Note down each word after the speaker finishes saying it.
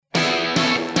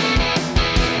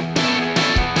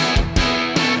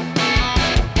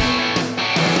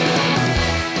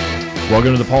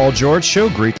Welcome to the Paul George Show.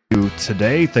 Great to see you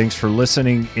today. Thanks for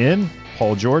listening in.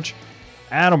 Paul George,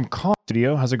 Adam Kahn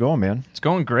Studio. How's it going, man? It's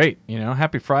going great.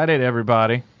 Happy Friday to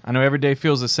everybody. I know every day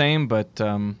feels the same, but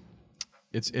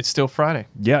it's still Friday.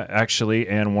 Yeah, actually,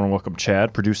 and I want to welcome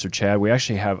Chad, producer Chad. We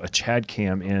actually have a Chad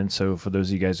cam in, so for those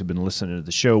of you guys who've been listening to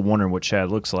the show, wondering what Chad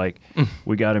looks like,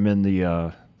 we got him in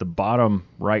the bottom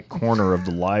right corner of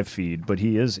the live feed, but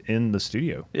he is in the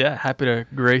studio. Yeah, happy to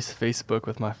grace Facebook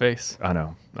with my face. I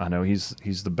know.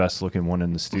 He's the best looking one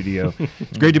in the studio.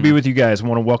 It's great to be with you guys. I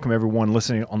want to welcome everyone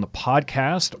listening on the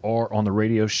podcast or on the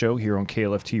radio show here on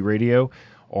KLFT Radio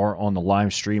or on the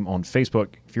live stream on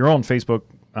Facebook. If you're on Facebook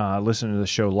listening to the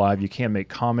show live, you can make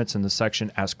comments in the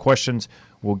section, ask questions.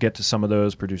 We'll get to some of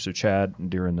those, producer Chad,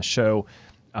 during the show.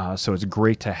 So it's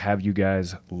great to have you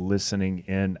guys listening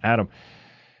in. Adam,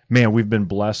 man, we've been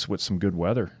blessed with some good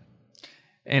weather.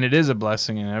 And it is a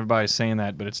blessing, and everybody's saying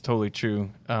that, but it's totally true.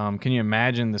 Can you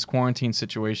imagine this quarantine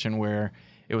situation where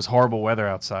it was horrible weather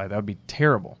outside? That would be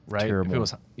terrible, right? Terrible. If it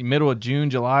was middle of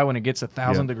June, July, when it gets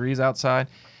 1,000 degrees outside.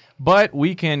 But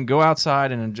we can go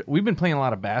outside and enjoy. We've been playing a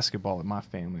lot of basketball with my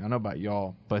family. I don't know about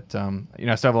y'all, but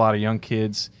I still have a lot of young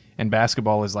kids, and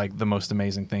basketball is like the most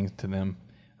amazing thing to them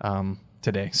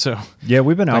today. So yeah,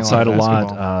 we've been outside a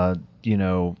lot.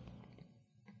 Basketball.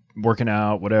 Working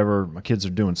out, whatever. My kids are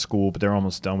doing school, but they're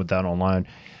almost done with that online.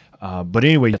 But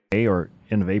anyway, May or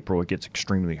end of April, it gets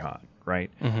extremely hot,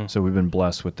 right? Mm-hmm. So we've been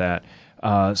blessed with that.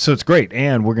 So it's great.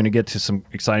 And we're going to get to some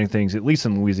exciting things, at least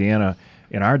in Louisiana.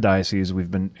 In our diocese, we've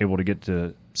been able to get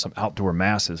to some outdoor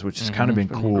masses, which has kind of been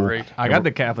cool. Great. I got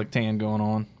the Catholic tan going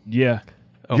on. Yeah.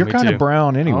 Oh, You're me kind too. of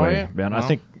brown anyway, yeah? man. Well, I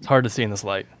think, It's hard to see in this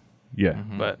light, yeah,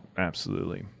 but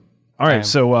absolutely. All right,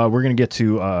 so we're going to get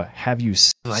to Have You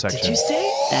Seen What section. did you say?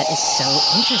 That is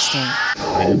so interesting.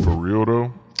 Are you for real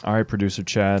though? All right, producer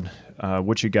Chad,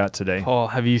 what you got today? Paul,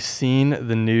 have you seen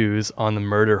the news on the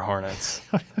murder hornets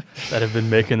that have been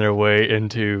making their way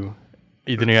into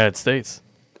the United States?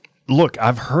 Look,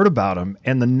 I've heard about them,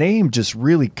 and the name just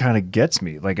really kind of gets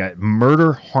me. Like a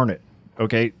murder hornet.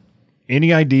 Okay,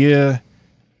 any idea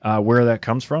where that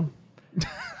comes from?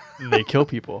 They kill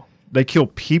people. They kill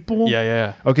people?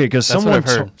 Yeah. Okay, because That's what I've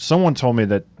heard. someone told me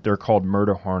that they're called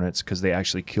murder hornets because they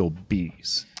actually kill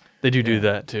bees. They do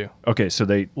that too. Okay, so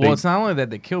they It's not only that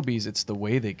they kill bees, it's the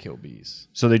way they kill bees.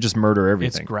 so they just murder It's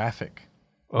everything. graphic.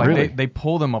 Oh, Like really? they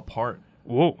pull them apart.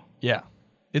 Whoa. Yeah.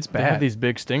 It's They have bad. these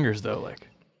big stingers though. Like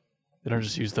they don't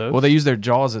just use those. Well, they use their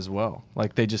jaws as well.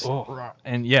 Like they just Oh.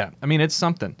 and yeah, I mean it's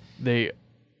something. They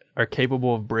are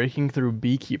capable of breaking through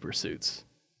beekeeper suits,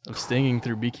 of stinging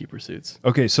through beekeeper suits.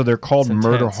 Okay, so they're called It's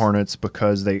murder intense. hornets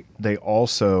because they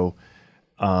also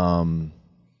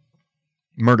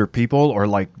murder people, or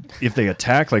like if they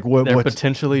attack, like They're what?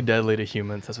 potentially deadly to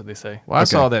humans. That's what they say. Well, I Okay.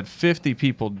 saw that 50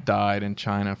 people died in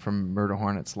China from murder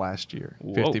hornets last year.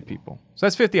 50 Whoa. people. So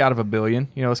that's 50 out of a billion.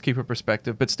 Let's keep it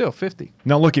perspective, but still 50.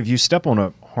 Now, look, if you step on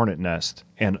a hornet nest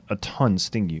and a ton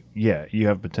sting you, yeah, you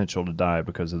have potential to die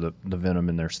because of the venom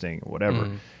in their sting or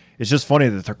whatever. It's just funny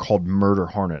that they're called murder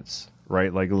hornets,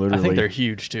 right? Like literally. I think they're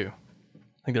huge too.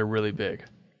 I think they're really big.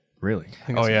 Really? I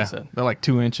think that's what they said. They're like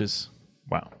 2 inches.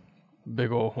 Wow.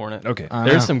 Big old hornet. Okay.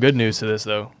 There's some good news to this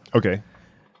though. Okay.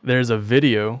 There's a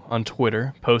video on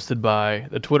Twitter posted by,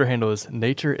 the Twitter handle is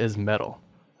Nature is Metal.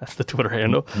 That's the Twitter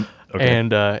handle. Okay.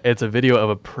 And it's a video of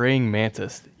a praying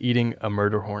mantis eating a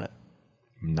murder hornet.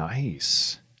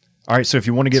 Nice. All right, so if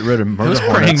you want to get rid of murder Those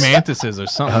praying hornets, mantises or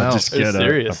something else. just It's get a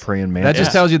serious. praying mantis. That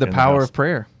just tells you the in power house. of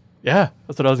prayer. Yeah,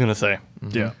 that's what I was going to say.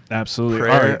 Yeah, absolutely.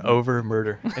 All Prayer right. over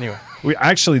murder. Anyway, We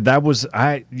actually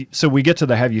so we get to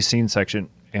the Have You Seen section,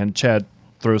 and Chad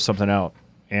throws something out,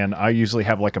 and I usually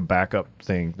have like a backup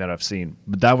thing that I've seen,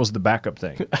 but that was the backup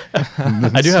thing.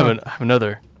 I do have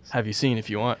another. Have you seen if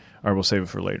you want? All right, we'll save it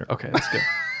for later. Okay, that's good.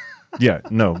 Yeah,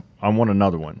 no, I want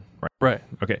another one. Right. Right.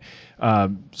 Okay.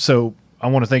 So I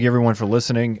want to thank everyone for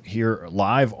listening here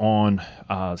live on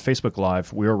Facebook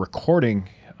Live. We are recording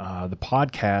the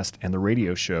podcast and the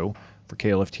radio show for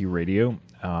KLFT Radio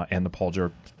and the Paul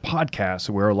George podcast.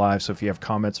 So we're live. So if you have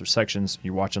comments or sections,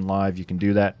 you're watching live, you can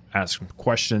do that. Ask some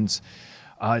questions.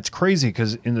 It's crazy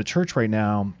because in the church right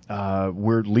now,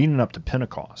 we're leading up to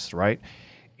Pentecost, right?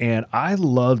 And I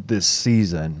love this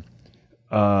season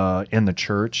in the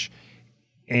church.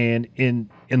 And in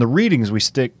the readings, we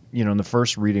stick, in the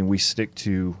first reading, we stick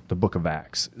to the book of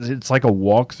Acts. It's like a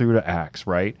walk through to Acts,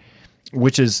 right?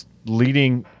 Which is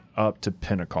leading up to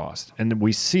Pentecost. And then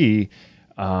we see,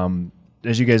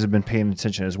 as you guys have been paying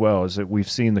attention as well, is that we've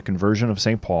seen the conversion of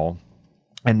St. Paul.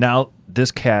 And now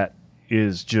this cat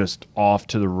is just off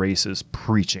to the races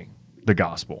preaching the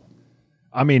gospel.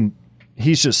 I mean,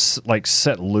 he's just like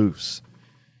set loose.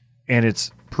 and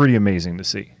it's pretty amazing to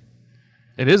see.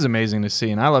 It is amazing to see,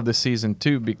 and I love this season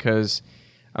too because,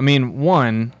 I mean,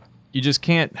 one, you just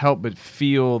can't help but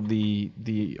feel the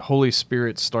Holy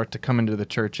Spirit start to come into the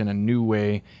church in a new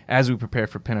way as we prepare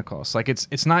for Pentecost. Like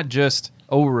it's not just,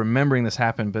 oh, we're remembering this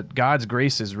happened, but God's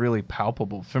grace is really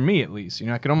palpable, for me at least. You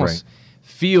know, I could almost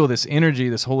feel this energy,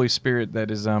 this Holy Spirit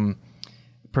that is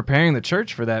preparing the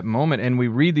church for that moment. And we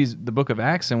read the book of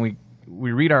Acts, and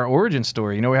we read our origin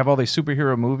story. You know, we have all these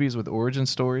superhero movies with origin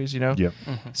stories, you know. Yep.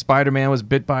 Spider-Man was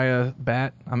bit by a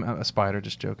bat. I'm a spider,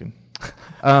 just joking.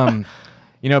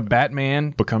 You know,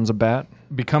 Batman Becomes a bat.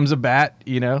 becomes a bat,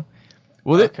 you know.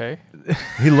 Well, Okay.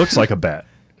 He looks like a bat.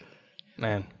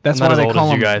 Man, That's I'm not why as they old call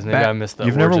as you him guys. Maybe Bat- I missed the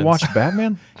You've never origins. watched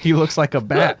Batman? he looks like a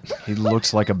bat. He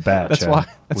looks like a bat. That's Chad. why.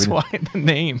 That's We- why the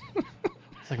name.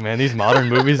 It's like, man, these modern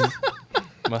movies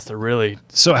must have really.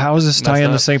 So how does this tie Messed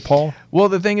into up. St. Paul? Well,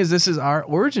 the thing is, this is our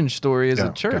origin story as Oh,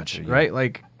 a church, gotcha, yeah. right?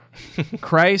 Like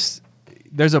Christ.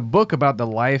 There's a book about the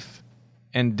life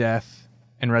and death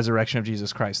and resurrection of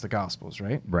Jesus Christ, the Gospels,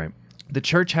 right? Right. The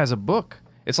church has a book.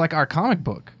 It's like our comic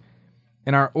book.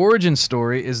 And our origin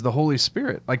story is the Holy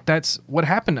Spirit. Like, that's what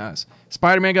happened to us.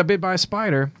 Spider-Man got bit by a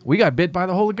spider. We got bit by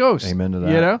the Holy Ghost. Amen to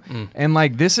that. You know? And,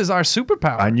 like, this is our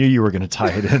superpower. I knew you were going to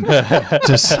tie it in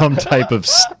to some type of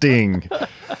sting,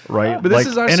 right? But this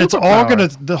is our and it's all superpower. going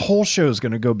to. The whole show is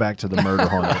going to go back to the murder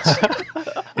hornets.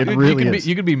 It Dude, really you could is.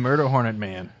 you could be Murder Hornet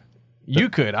Man. You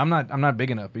could. I'm not big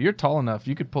enough, but you're tall enough.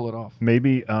 You could pull it off.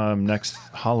 Maybe next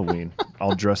Halloween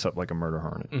I'll dress up like a murder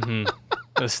hornet.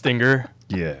 A stinger.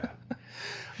 Yeah.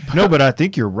 No, but I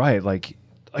think you're right. Like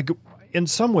in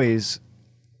some ways,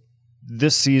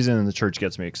 this season in the church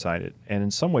gets me excited, and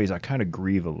in some ways, I kind of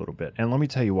grieve a little bit. And let me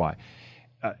tell you why.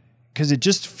 Because it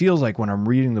just feels like when I'm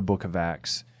reading the Book of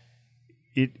Acts,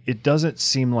 it doesn't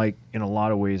seem like in a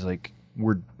lot of ways like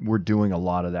we're doing a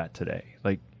lot of that today.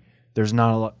 Like there's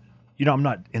not a lot. You know, I'm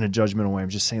not in a judgmental way. I'm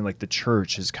just saying like the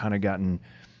church has kind of gotten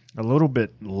a little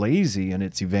bit lazy in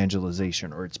its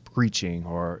evangelization or its preaching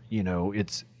or, you know,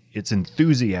 its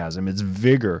enthusiasm, its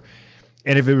vigor.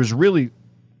 And if it was really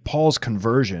Paul's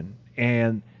conversion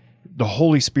and the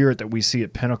Holy Spirit that we see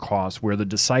at Pentecost, where the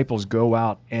disciples go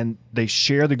out and they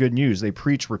share the good news, they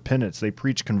preach repentance, they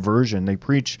preach conversion, they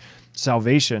preach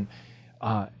salvation,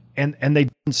 and they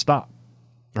didn't stop,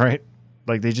 right?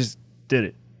 Like they just did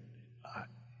it.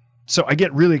 So I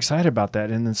get really excited about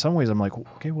that, and in some ways I'm like,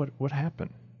 okay, what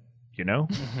happened? You know,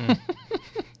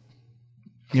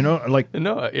 you know, like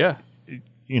No, yeah.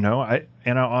 you know, I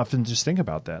often just think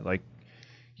about that, like,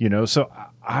 you know. So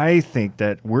I think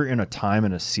that we're in a time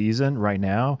and a season right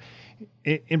now,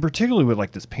 in particularly with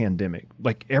like this pandemic,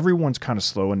 like everyone's kind of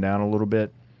slowing down a little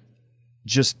bit,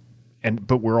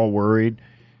 but we're all worried.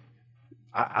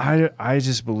 I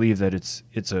just believe that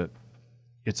it's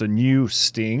a new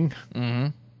sting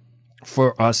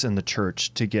for us in the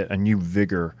church to get a new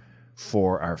vigor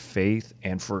for our faith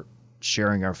and for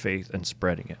sharing our faith and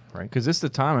spreading it, right? Because it's the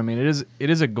time. I mean, it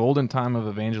is a golden time of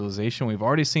evangelization. We've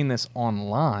already seen this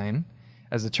online.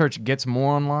 As the church gets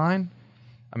more online,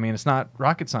 I mean, it's not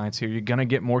rocket science here. You're going to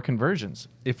get more conversions.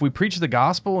 If we preach the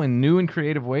gospel in new and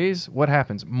creative ways, what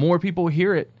happens? More people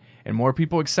hear it and more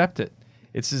people accept it.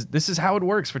 This is how it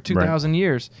works for 2,000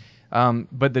 years.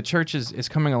 But the church is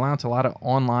coming around to a lot of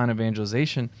online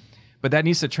evangelization. But that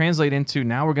needs to translate into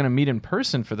now we're going to meet in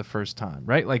person for the first time,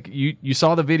 right? Like you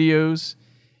saw the videos,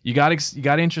 you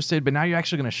got interested, but now you're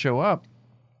actually going to show up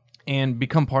and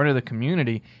become part of the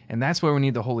community. And that's where we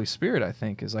need the Holy Spirit, I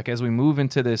think, is like as we move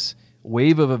into this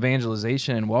wave of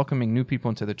evangelization and welcoming new people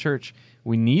into the church,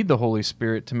 we need the Holy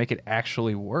Spirit to make it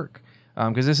actually work.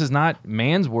 Because this is not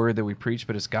man's word that we preach,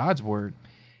 but it's God's word.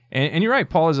 And you're right,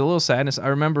 Paul, is a little sadness. I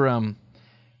remember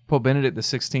Pope Benedict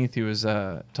XVI, he was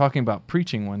talking about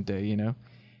preaching one day, you know,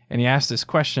 and he asked this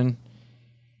question: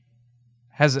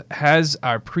 Has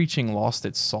our preaching lost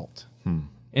its salt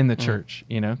in the church?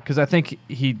 You know, because I think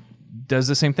he does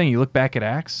the same thing. You look back at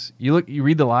Acts, you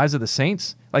read the lives of the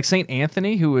saints, like Saint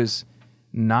Anthony, who was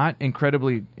not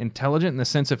incredibly intelligent in the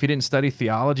sense of he didn't study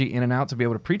theology in and out to be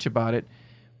able to preach about it,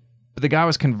 but the guy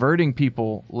was converting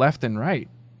people left and right,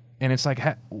 and it's like,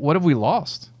 what have we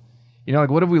lost? You know,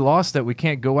 like what have we lost that we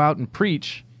can't go out and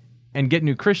preach and get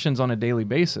new Christians on a daily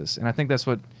basis? And I think that's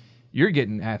what you're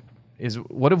getting at, is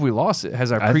what have we lost?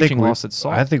 Has our preaching lost its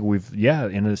salt? I think we've,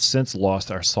 in a sense,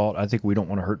 lost our salt. I think we don't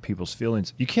want to hurt people's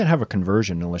feelings. You can't have a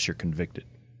conversion unless you're convicted.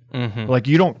 Like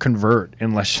you don't convert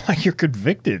unless like you're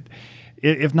convicted.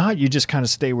 If not, you just kind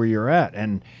of stay where you're at.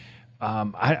 And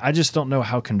I just don't know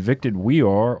how convicted we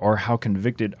are or how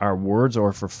convicted our words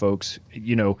are for folks,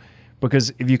 you know.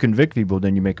 Because if you convict people,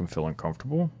 then you make them feel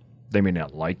uncomfortable. They may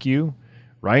not like you,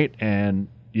 right? And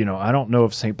I don't know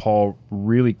if St. Paul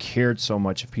really cared so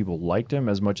much if people liked him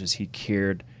as much as he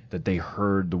cared that they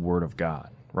heard the word of God,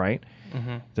 right?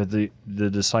 Mm-hmm. That the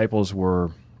disciples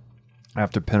were,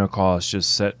 after Pentecost,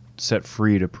 just set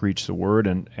free to preach the word,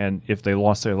 and if they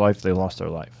lost their life, they lost their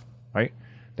life, right?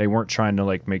 They weren't trying to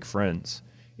like make friends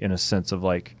in a sense of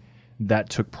like that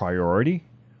took priority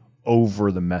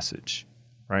over the message,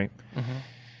 right? Mm-hmm.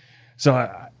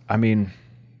 So, I mean,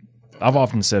 I've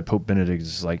often said Pope Benedict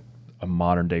is like a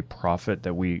modern day prophet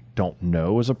that we don't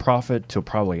know as a prophet till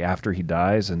probably after he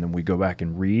dies, and then we go back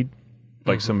and read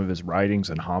like some of his writings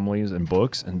and homilies and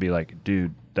books and be like,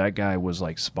 dude, that guy was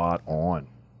like spot on,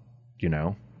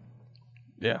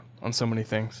 Yeah, on so many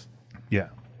things. Yeah,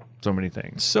 so many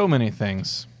things. So many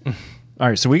things. All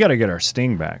right, so we got to get our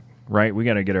sting back, right? We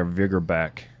got to get our vigor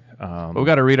back. But we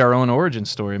got to read our own origin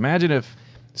story. Imagine if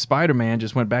Spider-Man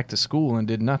just went back to school and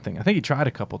did nothing. I think he tried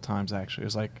a couple times, actually. It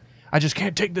was like, I just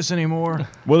can't take this anymore.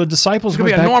 Well, the disciples He's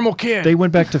gonna be a normal kid. They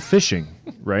went back to fishing,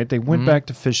 right? They went back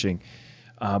to fishing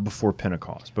before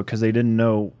Pentecost because they didn't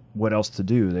know what else to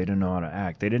do. They didn't know how to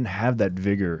act. They didn't have that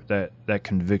vigor, that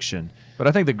conviction. But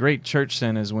I think the great church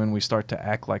sin is when we start to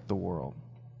act like the world.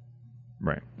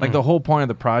 Right. Like the whole point of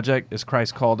the project is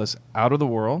Christ called us out of the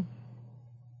world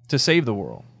to save the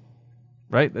world.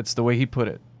 Right? That's the way he put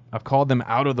it. I've called them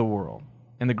out of the world.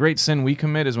 And the great sin we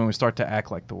commit is when we start to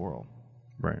act like the world.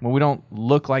 Right. When we don't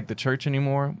look like the church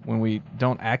anymore, when we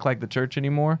don't act like the church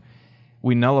anymore,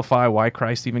 we nullify why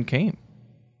Christ even came.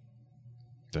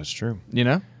 That's true.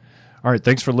 All right,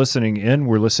 thanks for listening in.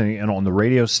 We're listening in on the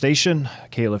radio station,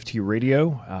 KLFT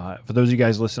Radio. For those of you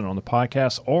guys listening on the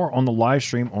podcast or on the live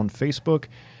stream on Facebook,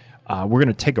 we're going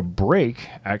to take a break,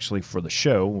 actually, for the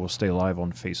show. We'll stay live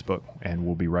on Facebook, and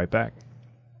we'll be right back.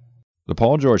 The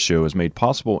Paul George Show is made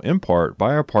possible in part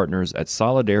by our partners at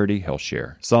Solidarity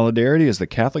HealthShare. Solidarity is the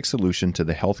Catholic solution to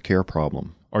the healthcare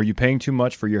problem. Are you paying too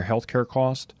much for your healthcare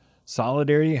cost?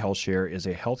 Solidarity HealthShare is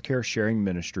a healthcare sharing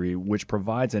ministry which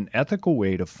provides an ethical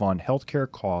way to fund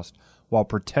healthcare costs while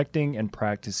protecting and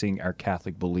practicing our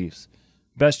Catholic beliefs.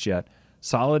 Best yet,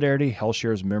 Solidarity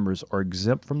HealthShare's members are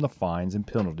exempt from the fines and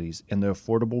penalties in the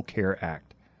Affordable Care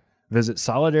Act. Visit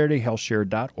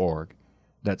solidarityhealthshare.org.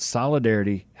 That's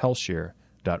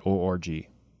solidarityhealthshare.org.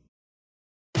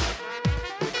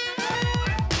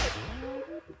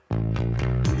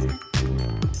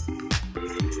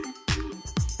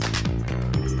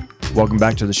 Welcome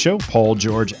back to the show. Paul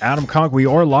George, Adam Conk. We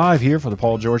are live here for the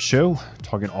Paul George Show,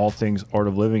 talking all things art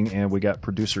of living, and we got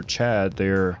producer Chad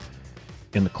there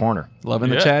in the corner.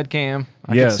 Loving the Chad cam.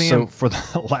 I yeah, can see so him. for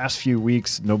the last few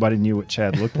weeks, nobody knew what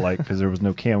Chad looked like because there was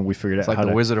no cam. We figured It's out like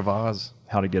the Wizard of Oz.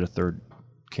 how to get a third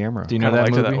camera. Do you know that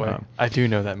Kinda liked movie? it that way. I do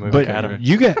know that movie. But Adam.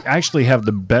 you actually have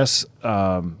the best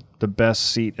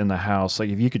seat in the house. Like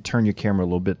if you could turn your camera a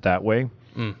little bit that way,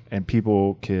 and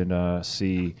people can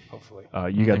see. Hopefully,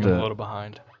 you got I'm a the little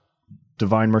behind.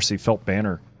 Divine Mercy felt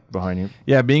banner behind you.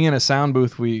 Yeah, being in a sound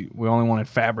booth, we only wanted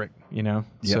fabric, Yep.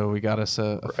 So we got us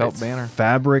a felt banner.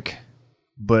 Fabric,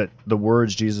 but the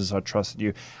words, Jesus, I trusted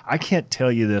you. I can't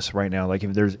tell you this right now. Like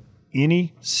if there's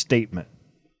any statement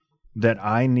that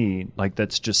I need, like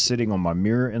that's just sitting on my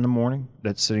mirror in the morning,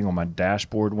 that's sitting on my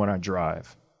dashboard when I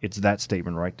drive, it's that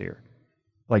statement right there.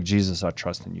 Like, Jesus, I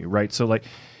trust in you, right? So like,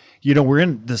 we're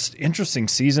in this interesting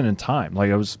season and time.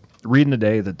 Like I was reading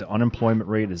today that the unemployment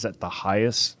rate is at the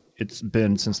highest it's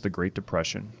been since the Great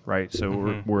Depression, right?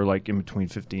 So we're like in between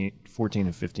 14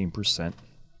 and 15%.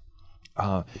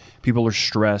 People are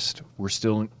stressed. We're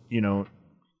still,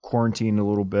 quarantined a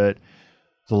little bit.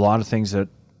 There's a lot of things that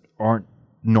aren't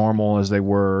normal as they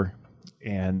were.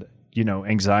 And,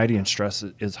 anxiety and stress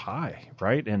is high,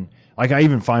 right? And like I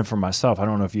even find for myself, I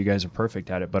don't know if you guys are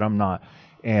perfect at it, but I'm not.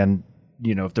 And,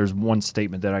 if there's one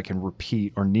statement that I can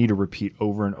repeat or need to repeat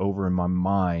over and over in my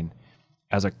mind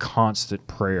as a constant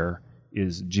prayer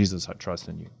is, Jesus, I trust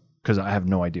in you, because I have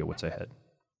no idea what's ahead.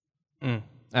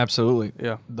 Absolutely.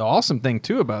 Yeah. The awesome thing,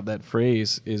 too, about that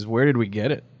phrase is where did we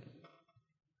get it?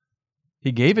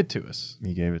 He gave it to us.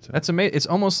 He gave it to us. That's amazing. It's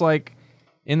almost like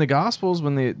in the Gospels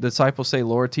when the disciples say,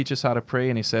 Lord, teach us how to pray,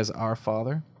 and he says, Our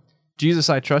Father.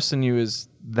 Jesus, I trust in you is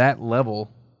that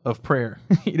level of prayer.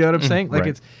 You know what I'm saying? Like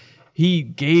right. He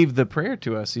gave the prayer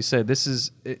to us. He said,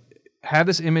 have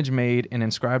this image made and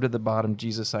inscribed at the bottom,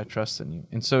 Jesus, I trust in you.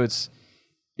 And so it's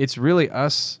really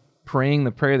us praying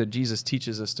the prayer that Jesus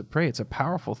teaches us to pray. It's a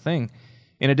powerful thing.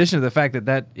 In addition to the fact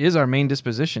that is our main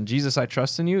disposition, Jesus, I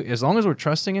trust in you. As long as we're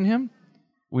trusting in him,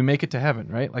 we make it to heaven,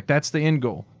 right? Like that's the end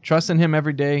goal. Trust in him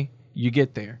every day, you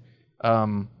get there.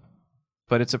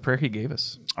 but it's a prayer he gave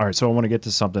us. All right, so I want to get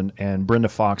to something, and Brenda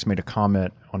Fox made a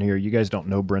comment on here. You guys don't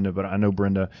know Brenda, but I know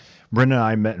Brenda. Brenda and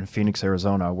I met in Phoenix,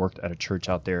 Arizona. I worked at a church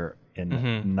out there in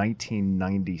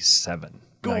 1997.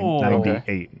 Cool.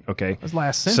 98, okay? It was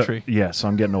last century. So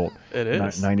I'm getting old. It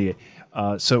is. 98.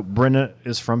 So Brenda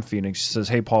is from Phoenix. She says,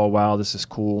 "Hey, Paul, wow, this is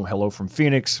cool. Hello from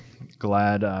Phoenix.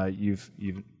 Glad you've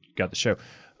got the show.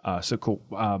 So cool."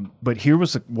 But here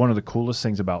was one of the coolest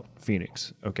things about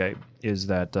Phoenix, okay, is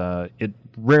that it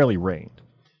rarely rained.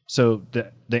 So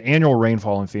the annual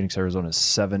rainfall in Phoenix, Arizona is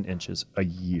 7 inches a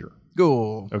year.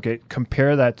 Cool. Okay,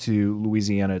 compare that to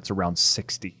Louisiana, it's around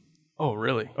 60. Oh,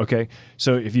 really? Okay,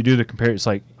 so if you do the compare, it's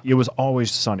like it was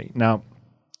always sunny. Now,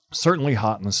 certainly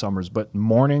hot in the summers, but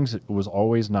mornings it was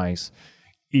always nice,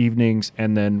 evenings,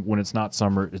 and then when it's not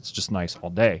summer, it's just nice all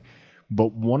day.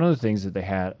 But one of the things that they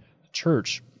had at the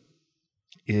church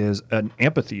is an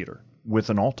amphitheater with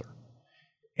an altar,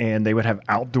 and they would have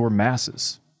outdoor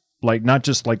masses, like not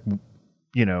just like,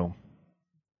 you know,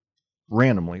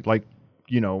 randomly, like,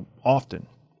 you know, often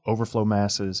overflow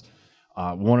masses.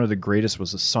 One of the greatest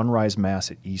was the sunrise mass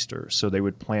at Easter. So they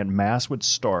would plan, mass would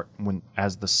start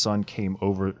as the sun came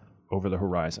over the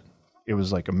horizon. It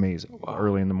was like amazing,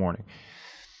 early in the morning.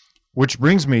 Which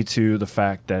brings me to the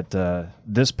fact that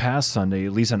this past Sunday,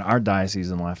 at least in our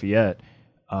diocese in Lafayette,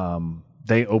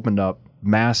 they opened up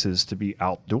masses to be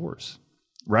outdoors,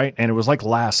 right? And it was like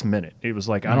last minute. It was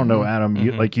like, I don't know, Adam,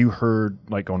 you heard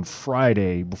like on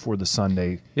Friday before the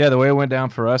Sunday. Yeah, the way it went down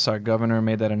for us, our governor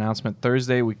made that announcement.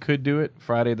 Thursday, we could do it.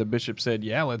 Friday, the bishop said,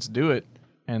 yeah, let's do it.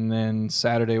 And then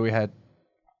Saturday, we had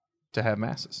to have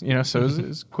masses, you know, so it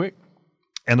was quick.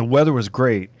 And the weather was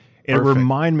great. It Perfect.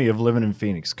 reminded me of living in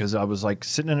Phoenix because I was like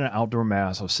sitting in an outdoor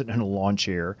mass. I was sitting in a lawn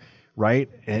chair, right,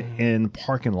 in the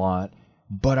parking lot,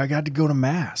 but I got to go to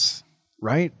mass,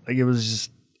 right? Like it was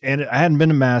just, and I hadn't been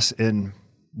to mass in,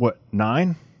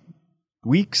 9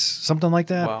 weeks, something like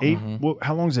that? Wow. 8? Well,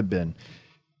 how long has it been?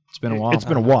 It's been a while. It's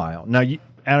been a while. Now,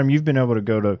 Adam, you've been able to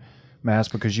go to mass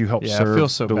because you help serve I feel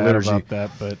so the bad liturgy. about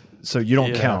that, but So you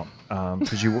don't Yeah. count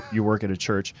because you work at a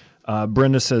church.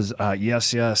 Brenda says,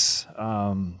 yes.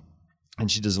 And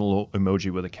she does a little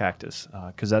emoji with a cactus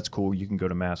because that's cool. You can go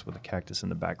to mass with a cactus in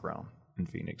the background in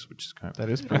Phoenix, which is kind of that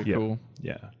is pretty cool.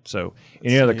 Yeah. So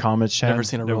any other comments, Chad? Never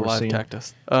seen a that real we're live seeing?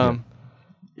 cactus.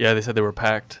 Yeah, they said they were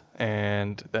packed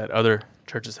and that other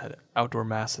churches had outdoor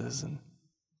masses and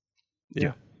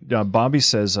Yeah. Bobby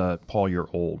says, Paul, you're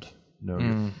old.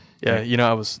 No. yeah, you know,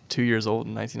 I was 2 years old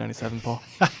in 1997, Paul.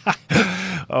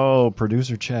 Oh,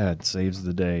 producer Chad saves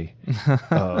the day.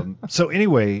 So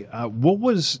anyway, what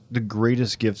was the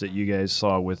greatest gift that you guys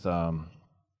saw with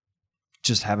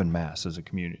just having mass as a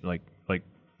community? Like,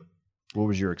 what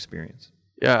was your experience?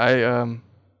 Yeah, I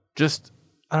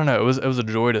don't know. It was a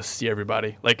joy to see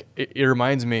everybody. Like it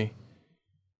reminds me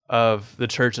of the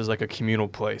church as like a communal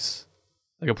place,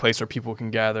 like a place where people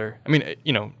can gather. I mean,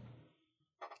 you know,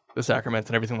 the sacraments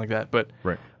and everything like that. But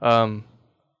Right.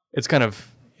 it's kind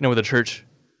of, you know, what the church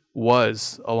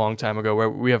was a long time ago, where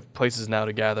we have places now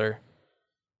to gather,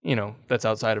 you know, that's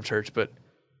outside of church. But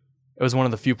it was one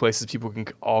of the few places people can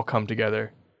all come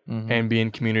together and be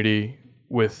in community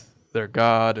with their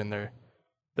God and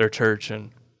their church.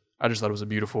 And I just thought it was a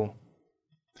beautiful.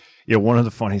 Yeah, one of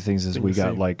the funny things is Thing we to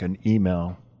got see. like an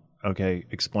email, okay,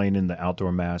 explaining the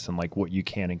outdoor mass and like what you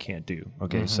can and can't do.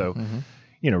 Okay, so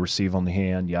you know, receive on the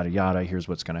hand, yada yada. Here's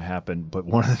what's going to happen. But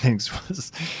one of the things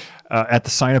was at the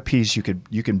sign of peace, you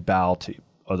can bow to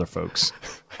other folks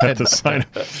at the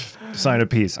sign of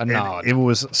peace. A nod. And it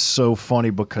was so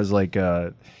funny because like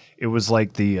it was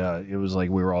like we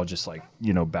were all just like,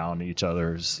 you know, bowing to each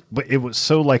other's. But it was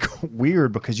so like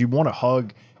weird because you want to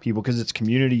hug people because it's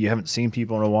community. You haven't seen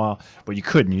people in a while, but you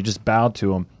couldn't. You just bowed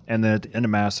to them. And then at the end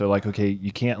of mass, they're like, okay,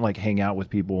 you can't like hang out with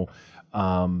people.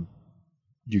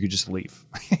 You could just leave,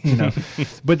 you know.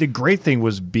 But the great thing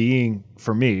was being,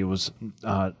 for me, it was,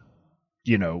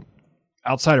 you know,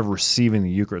 outside of receiving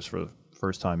the Eucharist for the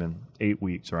first time in 8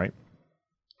 weeks, right?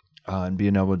 And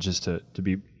being able just to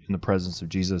be in the presence of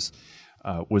Jesus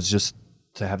was just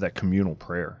to have that communal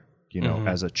prayer, you know,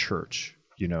 as a church,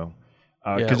 you know,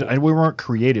 because we weren't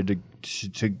created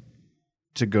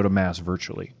to go to mass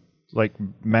virtually. Like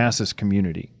mass is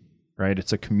community, right?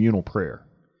 It's a communal prayer.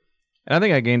 And I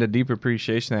think I gained a deeper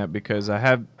appreciation of that because I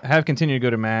have continued to go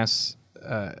to mass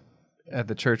at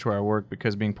the church where I work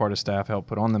because being part of staff helped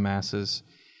put on the masses.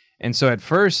 And so at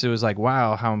first it was like,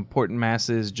 wow, how important mass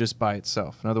is just by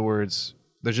itself. In other words,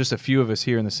 there's just a few of us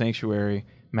here in the sanctuary.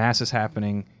 Mass is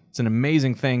happening. It's an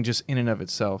amazing thing just in and of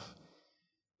itself.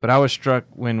 But I was struck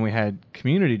when we had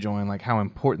community join, like how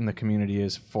important the community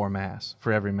is for mass,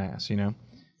 for every mass, you know?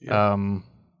 Yeah.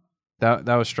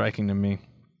 That was striking to me.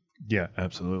 Yeah,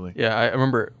 absolutely. Yeah, I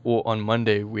remember. Well, on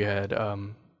Monday we had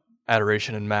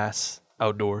adoration and mass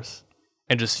outdoors,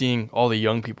 and just seeing all the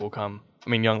young people come. I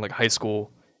mean, young like high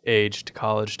school age to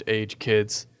college age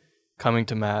kids coming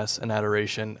to mass and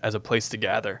adoration as a place to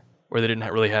gather, where they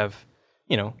didn't really have.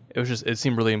 It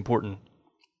seemed really important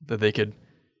that they could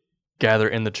gather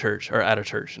in the church or at a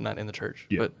church, not in the church.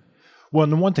 Yeah. But Well,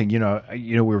 and the one thing,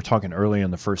 we were talking early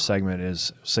in the first segment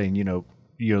is saying,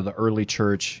 the early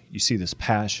church, you see this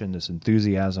passion, this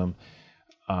enthusiasm.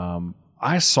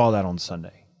 I saw that on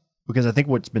Sunday because I think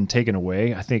what's been taken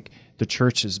away, I think the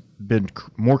church has been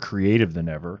more creative than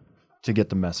ever to get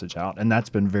the message out. And that's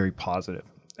been very positive.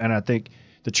 And I think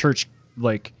the church,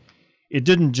 it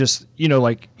didn't just,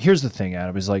 here's the thing,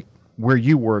 Adam, is where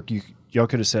you work, y'all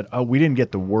could have said, oh, we didn't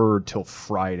get the word till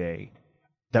Friday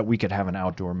that we could have an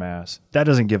outdoor mass. That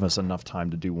doesn't give us enough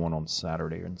time to do one on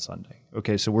Saturday and Sunday.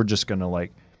 Okay, so we're just going to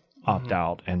opt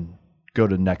out and go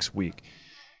to next week.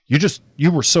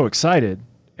 You were so excited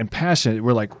and passionate.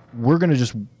 We're going to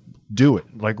just do it.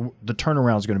 The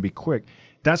turnaround is going to be quick.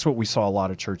 That's what we saw a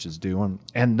lot of churches do.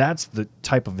 And that's the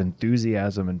type of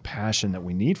enthusiasm and passion that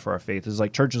we need for our faith. Is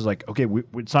churches okay,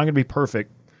 it's not going to be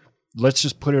perfect. Let's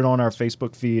just put it on our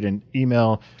Facebook feed and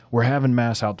email. We're having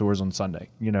mass outdoors on Sunday,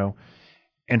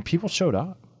 And people showed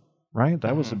up, right?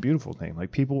 That was the beautiful thing.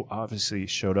 People obviously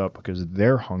showed up because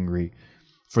they're hungry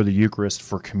for the Eucharist,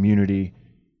 for community,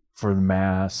 for the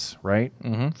Mass, right?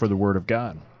 Mm-hmm. For the Word of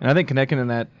God. And I think connecting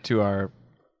that to our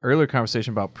earlier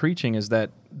conversation about preaching is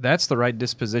that's the right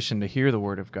disposition to hear the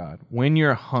Word of God. When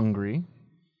you're hungry,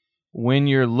 when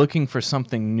you're looking for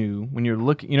something new, when you're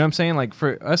looking, you know what I'm saying?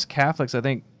 For us Catholics, I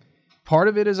think part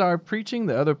of it is our preaching.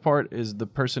 The other part is the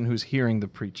person who's hearing the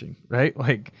preaching, right?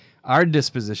 Our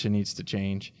disposition needs to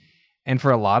change. And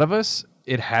for a lot of us,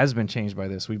 it has been changed by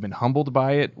this. We've been humbled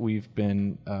by it. We've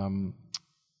been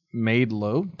made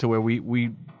low to where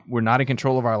we're not in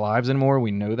control of our lives anymore.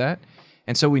 We know that.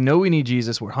 And so we know we need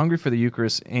Jesus. We're hungry for the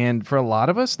Eucharist. And for a lot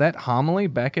of us, that homily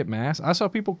back at Mass, I saw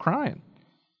people crying.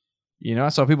 I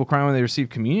saw people crying when they received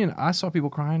communion. I saw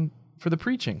people crying for the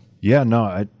preaching. Yeah, no,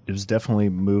 it was definitely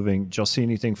moving. Did y'all see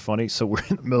anything funny? So we're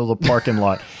in the middle of the parking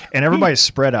lot, and everybody's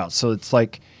spread out. So it's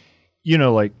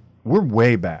we're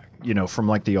way back,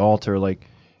 from the altar.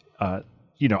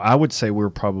 I would say we're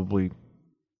probably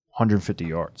 150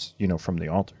 yards, from the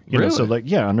altar. Really? So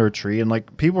under a tree,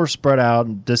 and people are spread out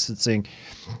and distancing,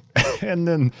 and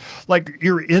then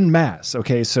you're in Mass,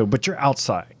 okay. So, but you're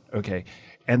outside, okay,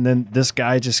 and then this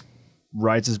guy just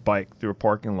rides his bike through a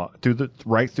parking lot,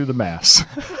 right through the Mass.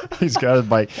 He's got his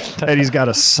bike, and he's got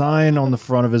a sign on the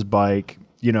front of his bike,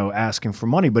 asking for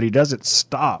money, but he doesn't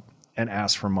stop and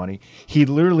ask for money. He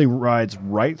literally rides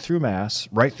right through Mass,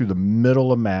 right through the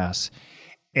middle of Mass,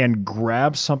 and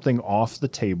grabs something off the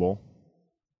table.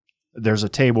 There's a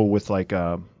table with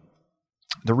the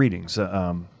readings,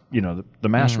 the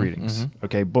Mass readings,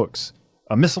 okay, books,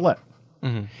 a missalette.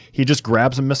 Mm-hmm. He just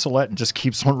grabs a missalette and just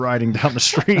keeps on riding down the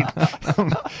street.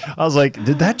 I was like,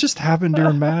 did that just happen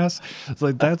during Mass? It's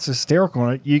that's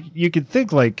hysterical. You could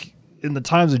think in the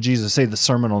times of Jesus, say the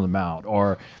Sermon on the Mount,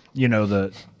 or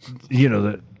the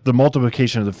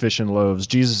multiplication of the fish and loaves.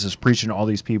 Jesus is preaching to all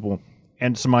these people,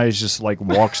 and somebody just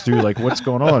walks through what's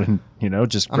going on,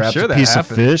 and just grabs a piece of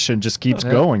fish and just keeps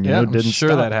going. I'm didn't sure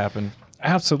stop. that happened.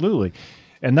 Absolutely,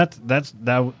 and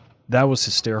that was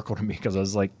hysterical to me because I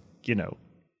was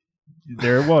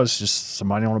there it was, just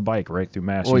somebody on a bike right through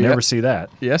Mass. You never see that.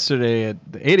 Yesterday at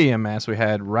the 8 a.m. Mass we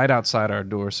had right outside our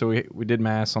door. So we did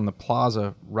Mass on the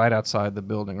plaza right outside the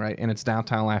building, right? And it's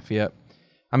downtown Lafayette.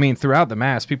 I mean, throughout the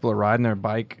Mass, people are riding their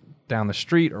bike down the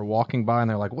street or walking by, and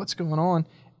they're like, what's going on?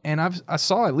 And I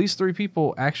saw at least 3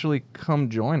 people actually come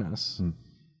join us.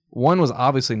 One was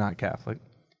obviously not Catholic.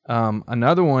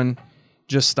 Another one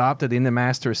just stopped at the end of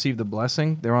Mass to receive the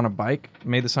blessing. They were on a bike,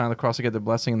 made the sign of the cross to get the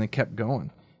blessing, and then kept going.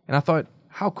 And I thought,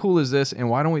 how cool is this, and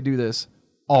why don't we do this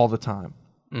all the time?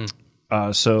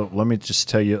 So let me just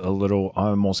tell you a little. I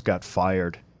almost got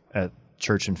fired at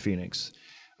church in Phoenix.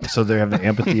 So they have an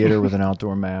amphitheater with an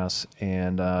outdoor Mass,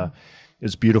 and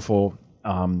it's beautiful.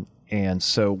 And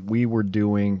so we were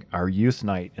doing our youth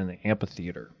night in the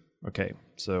amphitheater. Okay,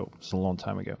 so it's a long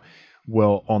time ago.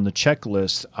 Well, on the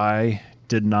checklist, I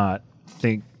did not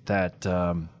think that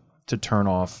to turn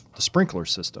off the sprinkler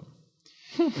system.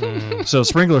 So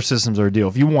sprinkler systems are a deal.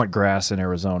 If you want grass in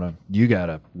Arizona, you got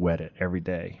to wet it every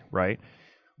day, right?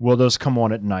 Well, those come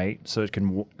on at night, so it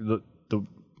can the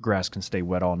grass can stay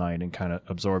wet all night and kind of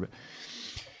absorb it.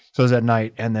 So it's at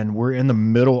night, and then we're in the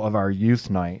middle of our youth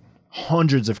night,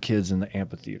 hundreds of kids in the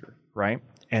amphitheater, right?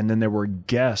 And then there were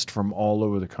guests from all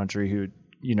over the country who,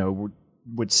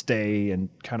 would stay and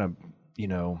kind of,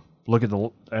 look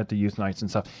at the youth nights and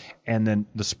stuff. And then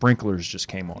the sprinklers just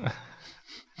came on.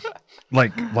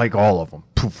 like all of them,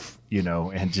 poof,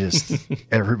 and just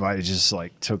everybody just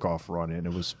like took off running.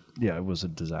 It was a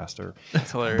disaster.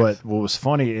 That's hilarious. But what was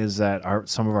funny is that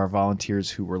some of our volunteers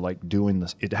who were like doing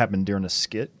this, it happened during a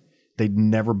skit. They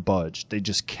never budged. They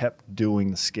just kept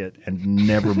doing the skit and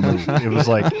never moved. It was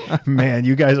like, man,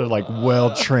 you guys are like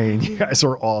well trained. You guys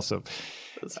are awesome.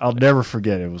 I'll never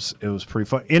forget. It was pretty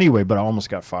fun. Anyway, but I almost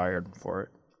got fired for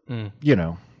it.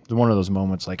 One of those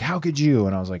moments like, how could you?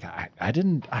 And I was like, I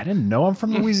didn't know I'm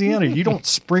from Louisiana. You don't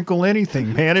sprinkle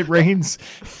anything, man. It rains.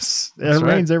 It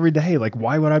rains every day. Like,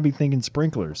 why would I be thinking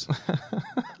sprinklers?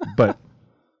 But,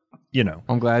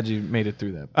 I'm glad you made it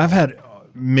through that. I've had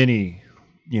many,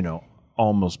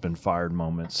 almost been fired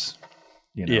moments,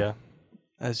 Yeah,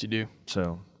 as you do.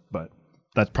 So, but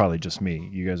that's probably just me.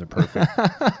 You guys are perfect.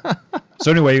 So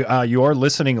anyway, you are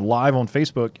listening live on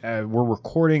Facebook. We're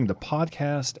recording the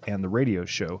podcast and the radio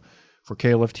show for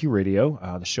KLFT Radio.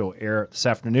 The show will air this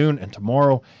afternoon and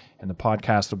tomorrow, and the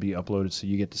podcast will be uploaded so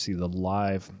you get to see the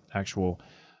live actual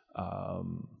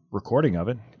recording of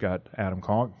it. Got Adam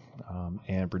Conk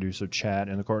and producer Chad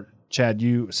in the court. Chad,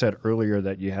 you said earlier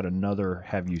that you had another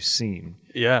Have You Seen?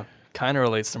 Yeah, kind of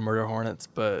relates to Murder Hornets,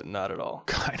 but not at all.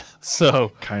 Kind of.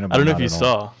 So, kind of. I don't know if you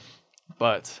saw,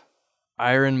 but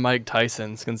Iron Mike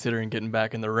Tyson's considering getting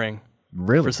back in the ring.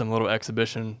 Really? For some little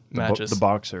exhibition matches. The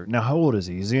boxer. Now, how old is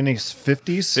he? Is he in his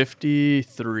 50s?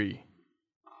 53.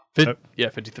 Yeah,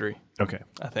 53. Okay.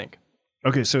 I think.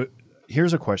 Okay, so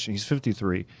here's a question. He's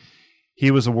 53.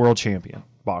 He was a world champion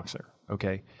boxer,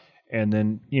 okay? And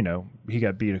then, he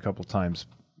got beat a couple times,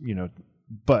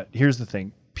 But here's the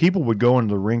thing. People would go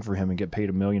into the ring for him and get paid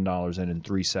 $1 million, and in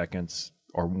 3 seconds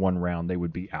or one round, they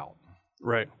would be out.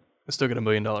 Right. I still get $1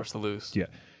 million to lose. Yeah.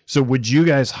 So would you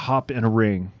guys hop in a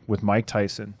ring with Mike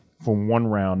Tyson for one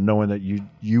round, knowing that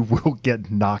you will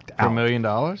get knocked For out? $1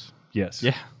 million? Yes.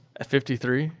 Yeah. At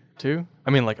 53, too? I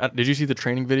mean, did you see the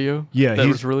training video Yeah, that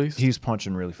was released? He's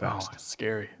punching really Oh, fast. it's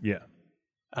scary. Yeah.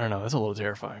 I don't know. That's a little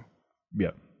terrifying.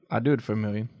 Yeah. I'd do it for $1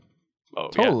 million. Oh,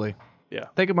 Totally. Yeah.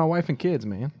 Think of my wife and kids,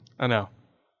 man. I know.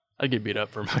 I'd get beat up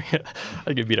for $1 million.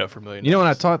 I'd get beat up for $1 million. When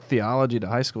I taught theology to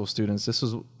high school students, this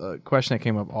was a question that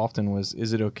came up often was,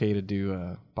 is it okay to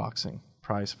do boxing,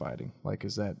 prize fighting? Like,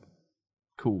 is that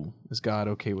cool? Is God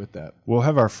okay with that? We'll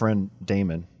have our friend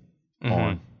Damon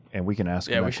on, and we can ask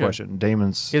him that question.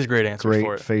 Damon's he has great answers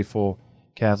for it. Faithful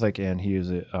Catholic, and he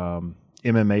is a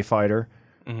MMA fighter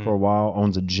for a while,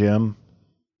 owns a gym.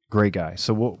 Great guy.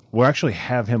 So we'll actually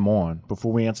have him on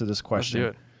before we answer this question.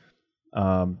 Let's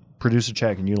do it. Producer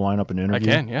Chad, can you line up an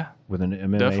interview? I can, yeah. With an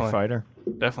MMA Definitely. fighter?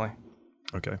 Definitely.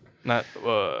 Okay. Not,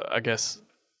 I guess,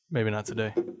 maybe not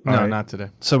today. No, right. not today.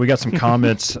 So we got some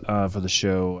comments for the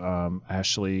show.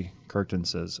 Ashley Kirkton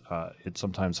says, it's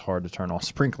sometimes hard to turn off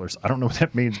sprinklers. I don't know what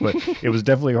that means, but it was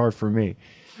definitely hard for me.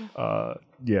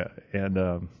 Yeah.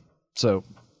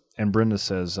 And Brenda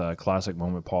says, classic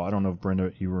moment, Paul. I don't know if,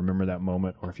 Brenda, you remember that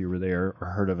moment or if you were there or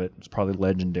heard of it. It's probably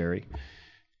legendary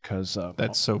because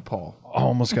That's so Paul. I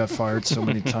almost got fired so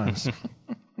many times.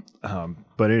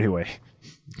 But anyway.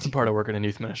 It's a part of working in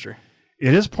youth ministry.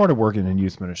 It is part of working in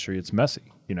youth ministry. It's messy,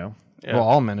 Yeah. Well,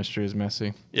 all ministry is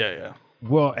messy. Yeah.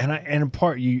 Well, and in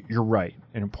part, you're right.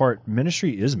 And in part,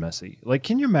 ministry is messy. Like,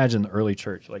 can you imagine the early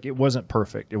church? Like, it wasn't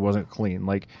perfect. It wasn't clean.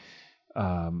 Like,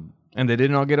 And they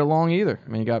didn't all get along either. I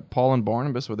mean, you got Paul and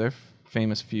Barnabas with their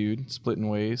famous feud, splitting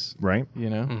ways. right?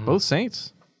 Both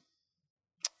saints.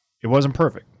 It wasn't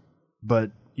perfect.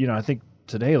 But, I think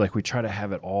today, like, we try to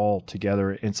have it all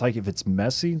together. It's like if it's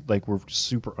messy, like, we're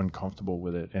super uncomfortable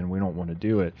with it and we don't want to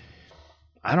do it.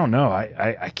 I don't know.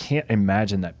 I can't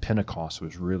imagine that Pentecost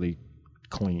was really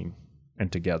clean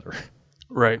and together.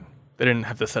 Right. They didn't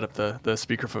have to set up the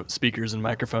speakers and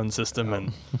microphone system,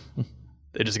 and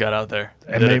they just got out there.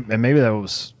 And maybe that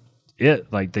was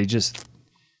it. Like,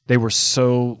 they were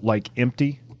so, like,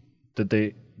 empty that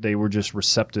they were just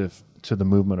receptive to the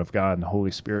movement of God, and the Holy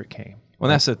Spirit came. Well,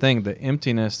 that's the thing. The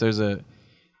emptiness, there's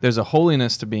a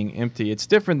holiness to being empty. It's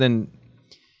different than,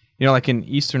 like in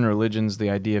Eastern religions, the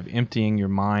idea of emptying your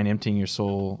mind, emptying your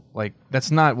soul. Like,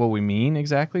 that's not what we mean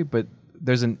exactly, but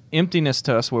there's an emptiness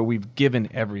to us where we've given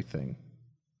everything.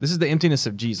 This is the emptiness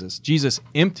of Jesus. Jesus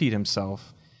emptied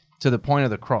himself to the point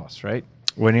of the cross, right?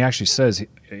 When he actually says he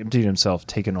emptied himself,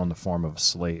 taking on the form of a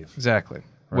slave. Exactly.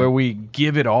 Right. Where we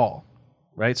give it all,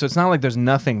 right? So it's not like there's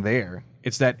nothing there.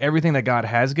 It's that everything that God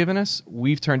has given us,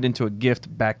 we've turned into a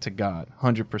gift back to God,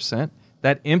 100%.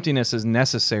 That emptiness is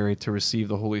necessary to receive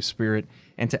the Holy Spirit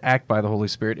and to act by the Holy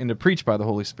Spirit and to preach by the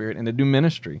Holy Spirit and to do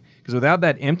ministry. Because without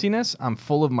that emptiness, I'm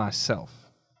full of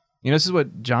myself. This is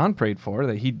what John prayed for,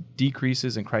 that he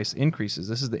decreases and Christ increases.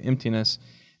 This is the emptiness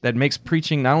that makes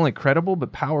preaching not only credible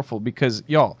but powerful, because,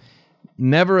 y'all,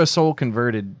 never a soul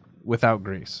converted without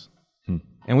grace.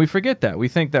 And we forget that. We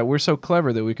think that we're so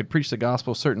clever that we could preach the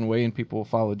gospel a certain way and people will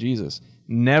follow Jesus.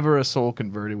 Never a soul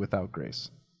converted without grace.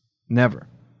 Never.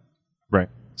 Right.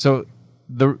 So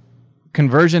the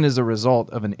conversion is a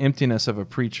result of an emptiness of a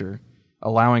preacher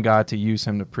allowing God to use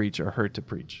him to preach or her to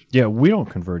preach. Yeah, we don't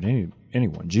convert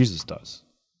anyone. Jesus does,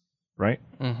 right?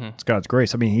 Mm-hmm. It's God's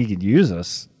grace. I mean, he could use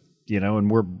us, and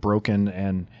we're broken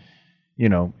and,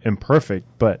 imperfect,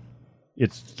 but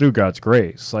it's through God's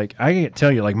grace. Like, I can't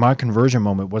tell you, like, my conversion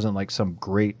moment wasn't like some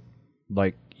great,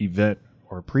 like, event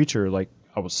or preacher, like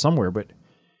I was somewhere, but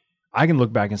I can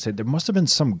look back and say there must have been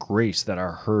some grace that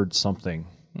I heard something,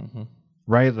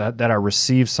 right? That I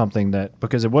received something that,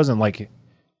 because it wasn't like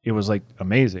it was like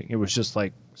amazing. It was just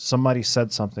like somebody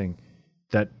said something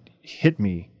that hit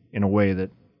me in a way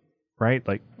that, right?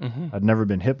 Like I'd never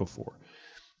been hit before.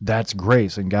 That's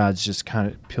grace, and God's just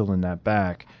kind of peeling that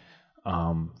back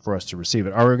for us to receive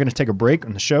it. All right, we're going to take a break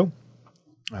on the show.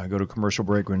 Go to a commercial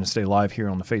break. We're going to stay live here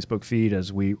on the Facebook feed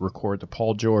as we record the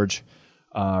Paul George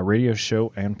radio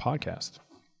show and podcast.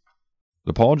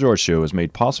 The Paul George Show is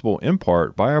made possible in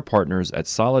part by our partners at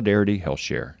Solidarity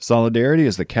HealthShare. Solidarity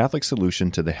is the Catholic solution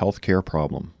to the healthcare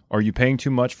problem. Are you paying too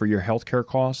much for your healthcare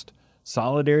cost?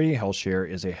 Solidarity HealthShare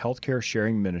is a healthcare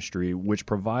sharing ministry which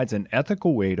provides an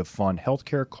ethical way to fund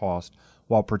healthcare costs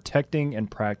while protecting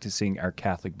and practicing our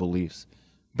Catholic beliefs.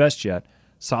 Best yet,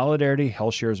 Solidarity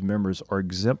HealthShare's members are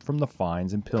exempt from the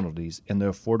fines and penalties in the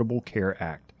Affordable Care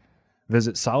Act.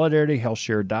 Visit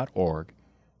solidarityhealthshare.org.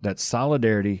 That's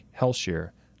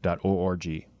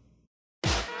solidarityhealthshare.org.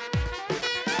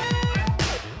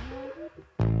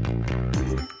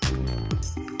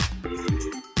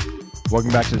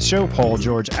 Welcome back to the show. Paul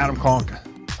George, Adam Conk,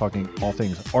 talking all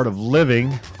things art of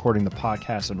living, recording the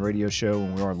podcast and radio show,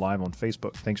 and we are live on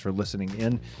Facebook. Thanks for listening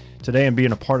in today and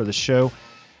being a part of the show.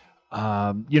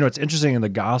 It's interesting in the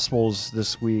Gospels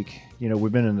this week.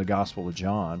 We've been in the Gospel of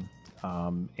John,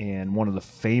 and one of the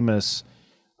famous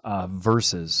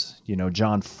verses,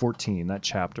 John 14, that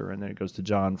chapter, and then it goes to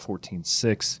John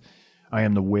 14:6. I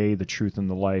am the way, the truth, and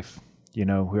the life.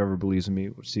 Whoever believes in me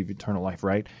will receive eternal life,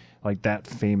 right? Like that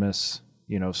famous,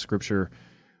 scripture.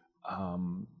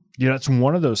 It's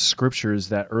one of those scriptures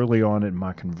that early on in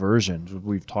my conversion,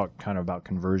 we've talked kind of about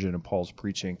conversion and Paul's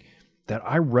preaching, that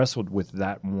I wrestled with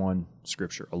that one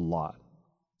scripture a lot,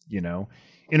 in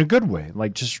a good way,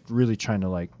 like just really trying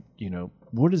to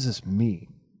what does this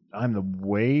mean? I'm the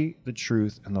way, the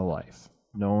truth, and the life.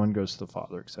 No one goes to the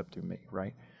Father except through me,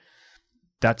 right?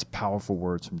 That's powerful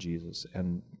words from Jesus.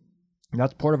 And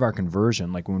that's part of our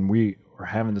conversion. Like when we are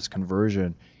having this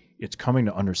conversion, it's coming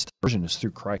to understand conversion is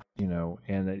through Christ,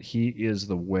 and that he is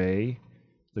the way,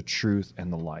 the truth,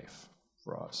 and the life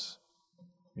for us,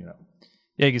 Yeah,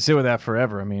 you can sit with that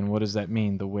forever. I mean, what does that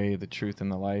mean? The way, the truth,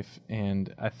 and the life.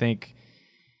 And I think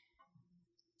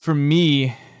for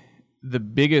me, the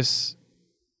biggest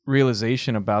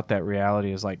realization about that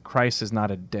reality is like Christ is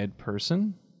not a dead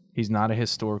person. He's not a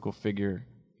historical figure.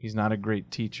 He's not a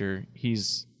great teacher.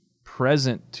 He's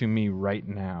present to me right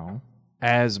now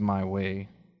as my way,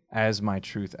 as my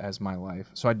truth, as my life.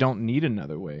 So I don't need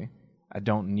another way. I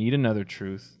don't need another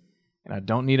truth. And I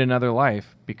don't need another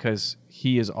life because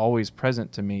he is always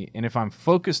present to me. And if I'm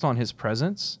focused on his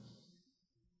presence,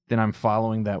 then I'm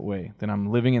following that way. Then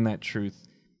I'm living in that truth.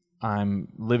 I'm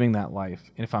living that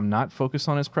life. And if I'm not focused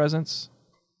on his presence,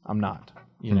 I'm not,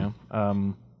 Yeah.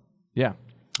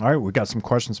 All right, we got some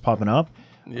questions popping up.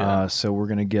 Yeah. So we're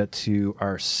going to get to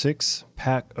our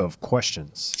 6-pack of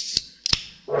questions.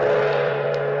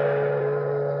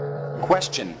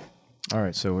 Question. All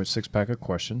right, so it's 6-pack of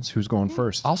questions. Who's going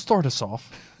first? I'll start us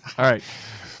off. All right.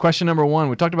 Question number 1.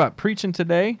 We talked about preaching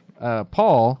today.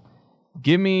 Paul,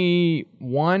 give me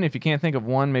one, if you can't think of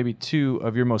one, maybe two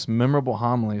of your most memorable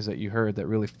homilies that you heard that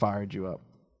really fired you up.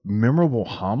 Memorable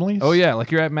homilies? Oh, yeah. Like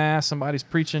you're at Mass, somebody's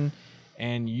preaching,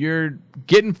 and you're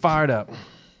getting fired up.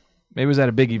 Maybe it was at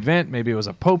a big event. Maybe it was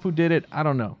a pope who did it. I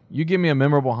don't know. You give me a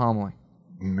memorable homily.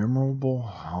 Memorable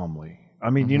homily. I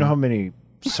mean, you know how many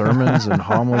sermons and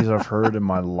homilies I've heard in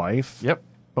my life? Yep.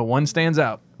 But one stands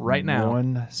out right now.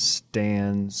 One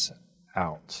stands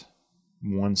out.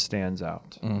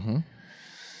 Mm-hmm.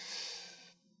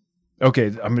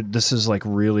 Okay, I mean, this is like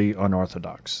really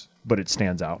unorthodox, but it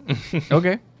stands out.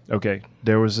 Okay. Okay,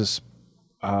 there was this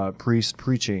priest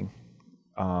preaching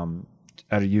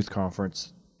at a youth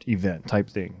conference, event type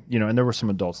thing, you know, and there were some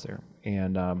adults there.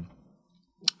 And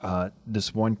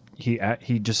this one,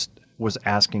 he just was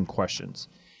asking questions.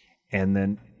 And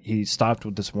then he stopped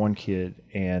with this one kid,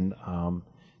 and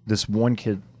this one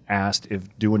kid asked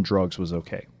if doing drugs was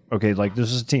okay. Okay, like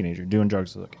this is a teenager, doing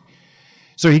drugs is okay.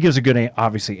 So he gives a good,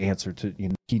 obviously, answer to, you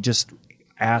know, he just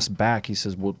asked back, he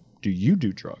says, well, do you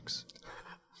do drugs?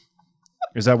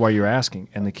 Is that why you're asking?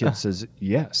 And the kid says,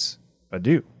 yes, I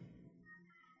do.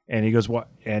 And he goes, what?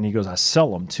 And he goes, I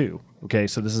sell them too. Okay,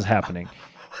 so this is happening.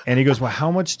 And he goes, well,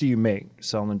 how much do you make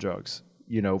selling the drugs,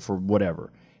 you know, for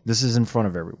whatever? This is in front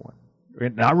of everyone.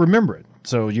 And I remember it.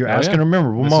 So you're asking a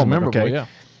memorable moment, okay? Yeah.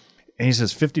 And he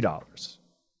says, $50.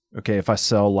 Okay, if I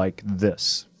sell like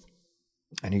this.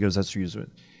 And he goes, that's usually.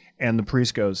 And the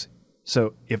priest goes,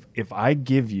 so if I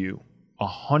give you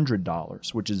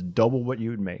 $100, which is double what you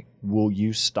would make, will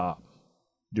you stop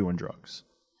doing drugs?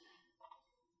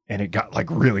 And it got like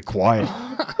really quiet.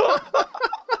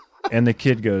 And the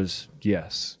kid goes,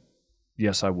 yes,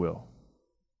 I will.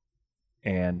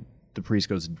 And the priest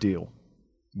goes, deal.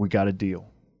 We got a deal.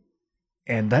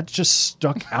 And that just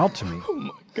stuck out to me. Oh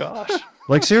my gosh.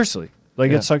 Like seriously.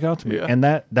 Like it stuck out to me. Yeah. And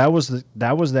that was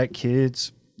that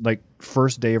kid's like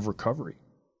first day of recovery.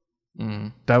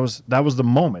 That was the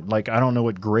moment. Like I don't know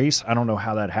what grace, I don't know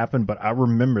how that happened, but I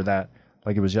remember that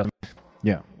like it was just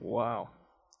Wow.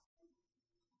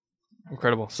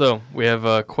 Incredible. So we have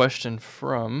a question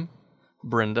from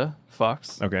Brenda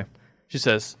Fox. Okay. She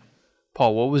says,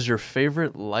 Paul, what was your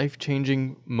favorite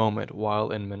life-changing moment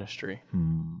while in ministry?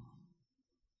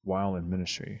 While in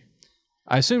ministry.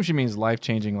 I assume she means life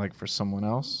changing, like for someone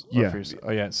else. Or Yeah. for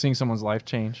oh yeah, seeing someone's life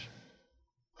change.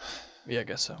 Yeah, I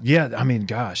guess so. Yeah, I mean,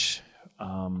 gosh,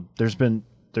 there's been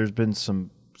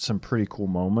some pretty cool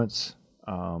moments.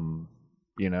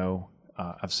 You know,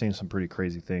 I've seen some pretty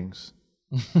crazy things.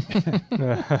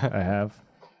 I have,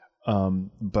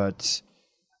 but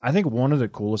I think one of the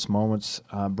coolest moments,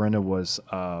 Brenda, was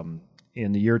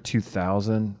in the year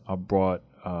 2000.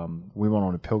 We went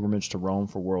on a pilgrimage to Rome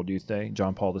for World Youth Day.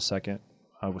 John Paul II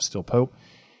was still Pope,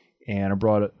 and I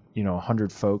brought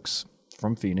 100 folks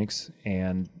from Phoenix,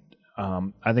 and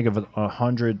I think of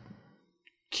 100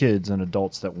 kids and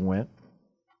adults that went,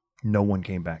 no one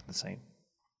came back the same.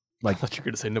 I thought you were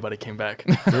going to say nobody came back.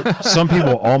 Some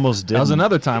people almost did. That was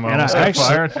another time I almost got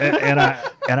fired. and I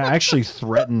actually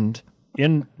threatened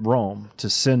in Rome to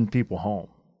send people home.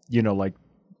 You know, like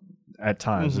at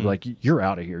times, like you're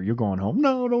out of here, you're going home.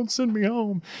 No, don't send me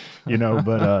home. You know,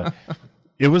 but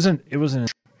it wasn't,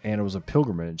 and it was a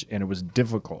pilgrimage, and it was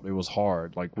difficult. It was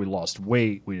hard. Like we lost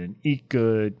weight, we didn't eat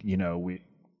good. You know,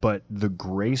 but the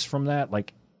grace from that,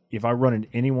 like. If I run into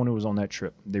anyone who was on that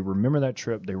trip, they remember that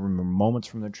trip, they remember moments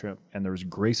from that trip, and there was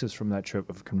graces from that trip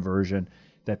of conversion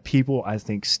that people, I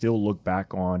think, still look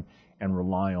back on and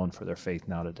rely on for their faith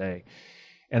now today.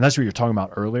 And that's what you're talking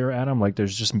about earlier, Adam. Like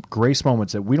there's just grace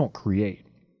moments that we don't create.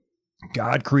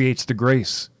 God creates the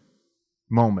grace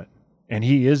moment, and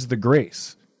he is the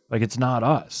grace. Like it's not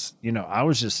us. You know, I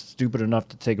was just stupid enough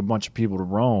to take a bunch of people to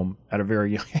Rome at a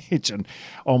very young age and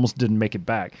almost didn't make it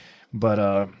back.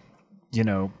 But, you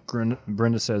know,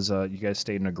 Brenda says you guys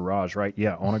stayed in a garage, right?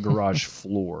 Yeah, on a garage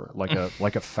floor, like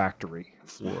a factory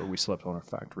floor. We slept on a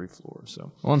factory floor. So,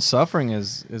 Well, and suffering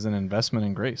is an investment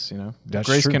in grace. You know, That's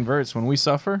grace true. converts. When we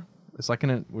suffer, it's like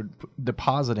we're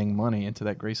depositing money into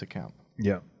that grace account.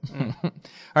 yeah. All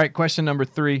right, question number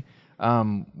 3.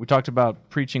 We talked about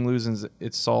preaching losing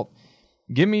its salt.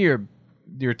 Give me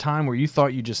your time where you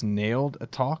thought you just nailed a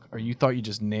talk, or you thought you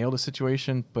just nailed a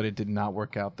situation, but it did not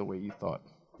work out the way you thought.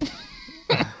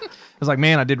 It's like,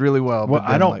 man, I did really well. Well,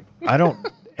 but then, I don't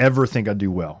ever think I do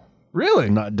well. Really?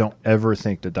 Don't ever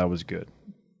think that was good.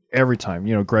 Every time,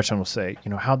 you know, Gretchen will say,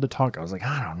 you know, how'd the talk? I was like,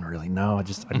 I don't really know. I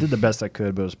did the best I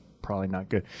could, but it was probably not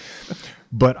good.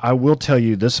 But I will tell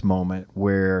you this moment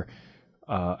where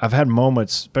I've had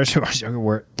moments, especially when I was younger,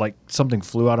 where like something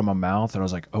flew out of my mouth and I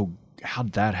was like, oh,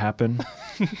 how'd that happen?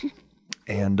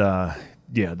 And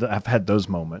I've had those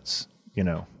moments, you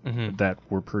know, that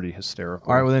were pretty hysterical.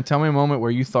 All right, well then tell me a moment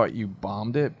where you thought you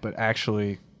bombed it, but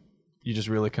actually you just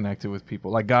really connected with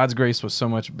people. Like God's grace was so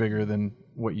much bigger than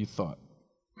what you thought.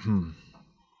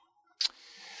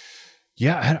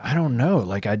 Yeah, I don't know.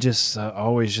 Like I just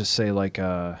always just say like,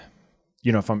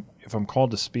 you know, if I'm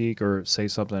called to speak or say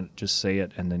something, just say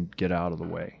it and then get out of the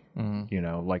way. You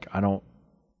know, like I don't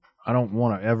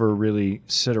want to ever really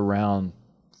sit around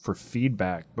for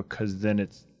feedback, because then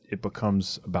it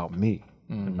becomes about me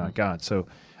and not God. So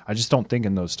I just don't think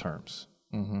in those terms,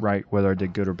 right? Whether I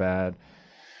did good or bad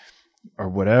or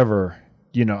whatever,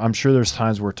 you know, I'm sure there's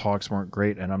times where talks weren't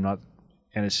great and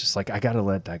it's just like, I got to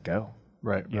let that go.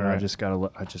 Right. You know, I just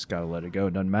gotta let it go.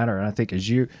 It doesn't matter. And I think as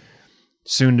you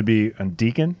soon to be a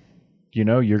deacon, you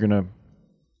know, you're gonna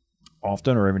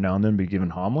often or every now and then be given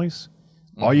homilies.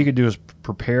 All you can do is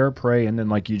prepare, pray, and then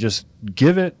like you just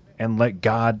give it and let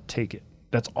God take it.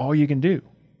 That's all you can do,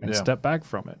 and step back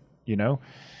from it. You know,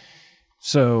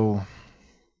 so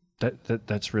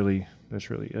that's really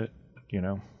it. You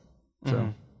know,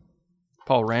 so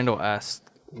Paul Randall asked,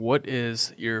 "What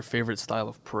is your favorite style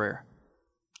of prayer?"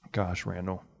 Gosh,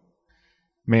 Randall,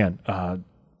 man, I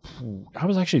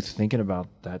was actually thinking about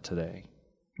that today.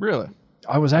 Really?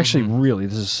 I was actually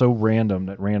this is so random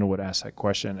that Randall would ask that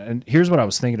question. And here's what I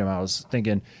was thinking about. I was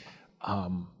thinking,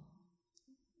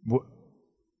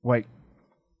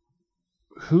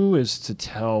 who is to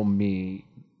tell me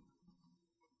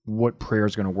what prayer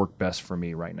is going to work best for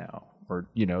me right now? Or,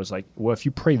 you know, it's like, well, if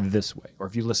you pray this way, or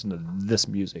if you listen to this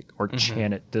music, or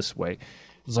chant it this way,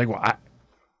 it's like,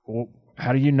 well,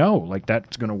 how do you know? Like,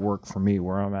 that's going to work for me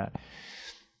where I'm at.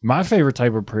 My favorite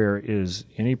type of prayer is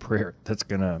any prayer that's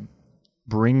going to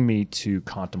bring me to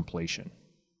contemplation,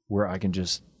 where I can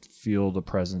just feel the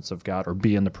presence of God or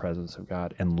be in the presence of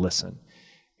God and listen.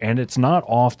 And it's not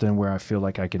often where I feel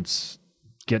like I can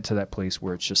get to that place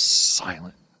where it's just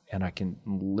silent and I can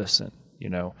listen, you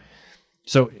know.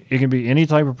 So it can be any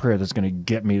type of prayer that's going to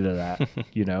get me to that,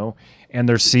 you know. And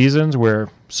there's seasons where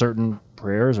certain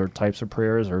prayers or types of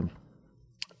prayers or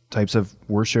types of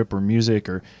worship or music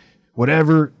or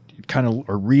whatever kind of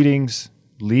or readings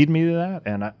lead me to that,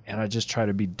 and I just try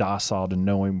to be docile to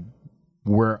knowing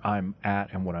where I'm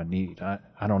at and what I need.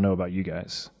 I don't know about you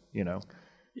guys, you know.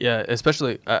 Yeah,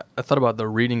 especially I thought about the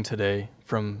reading today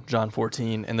from John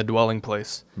 14 and the dwelling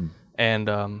place, and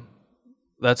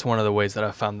that's one of the ways that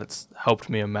I found that's helped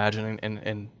me imagine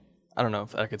and I don't know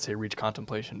if I could say reach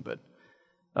contemplation, but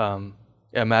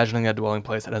imagining that dwelling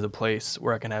place that has a place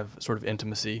where I can have sort of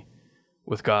intimacy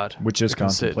with God, which is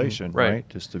contemplation, right?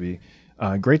 Just to be.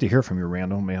 Great to hear from you,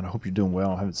 Randall. Man, I hope you're doing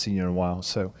well. I haven't seen you in a while.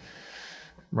 So,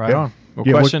 right on. Well,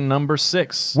 question number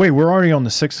 6. Wait, we're already on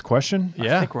the 6th question?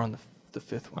 Yeah. I think we're on the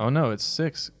 5th one. Oh, no, it's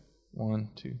 6. 1,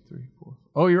 2, 3, 4.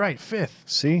 Oh, you're right. 5th.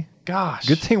 See? Gosh.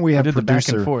 Good thing we have did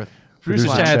producer. The back and forth. Producer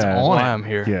Chad's Chad. on it. I'm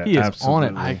here. Yeah, he is absolutely.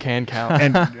 on it. I can count.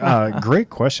 And great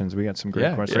questions. We got some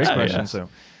great questions. Great questions. So,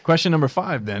 question number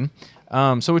 5 then.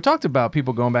 So we talked about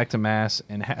people going back to Mass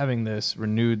and having this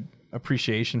renewed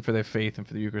appreciation for their faith and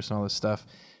for the Eucharist and all this stuff.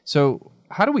 So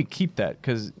how do we keep that?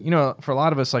 Because, you know, for a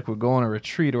lot of us, like we're going on a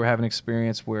retreat or we're having an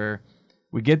experience where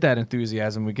we get that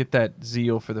enthusiasm, we get that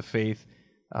zeal for the faith,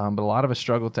 but a lot of us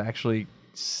struggle to actually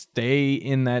stay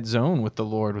in that zone with the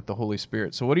Lord, with the Holy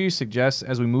Spirit. So what do you suggest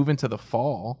as we move into the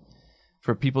fall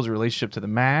for people's relationship to the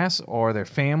Mass or their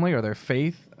family or their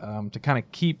faith to kind of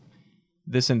keep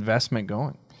this investment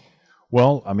going?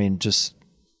 well, I mean, just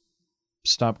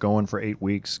stop going for 8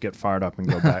 weeks, get fired up, and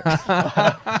go back.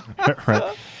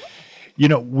 Right? You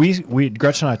know, we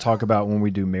Gretchen and I talk about when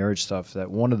we do marriage stuff that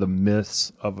one of the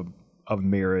myths of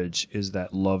marriage is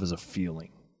that love is a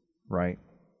feeling, right?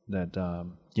 That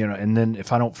you know, and then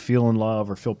if I don't feel in love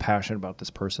or feel passionate about this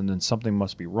person, then something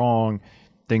must be wrong.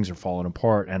 Things are falling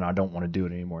apart, and I don't want to do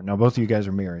it anymore. Now, both of you guys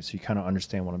are married, so you kind of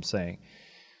understand what I'm saying.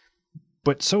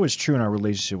 But so is true in our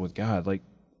relationship with God. Like,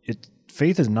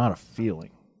 faith is not a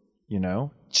feeling. You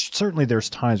know, certainly there's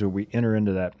times where we enter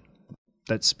into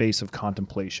that space of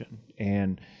contemplation,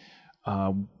 and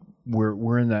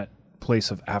we're in that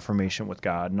place of affirmation with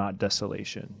God, not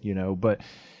desolation. You know, but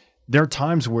there are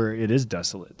times where it is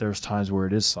desolate. There's times where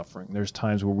it is suffering. There's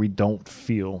times where we don't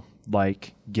feel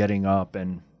like getting up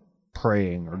and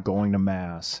praying or going to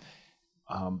Mass.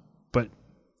 But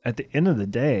at the end of the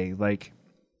day, like,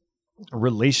 a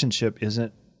relationship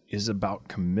is about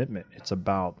commitment. It's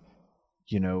about,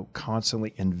 you know,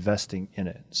 constantly investing in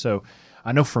it. So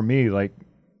I know for me, like,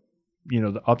 you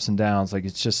know, the ups and downs, like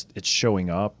it's showing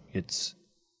up. It's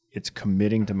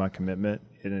committing to my commitment.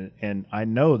 And I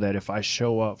know that if I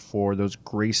show up for those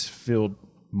grace-filled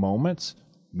moments,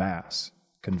 Mass,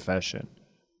 confession,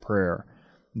 prayer,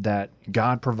 that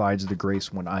God provides the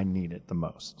grace when I need it the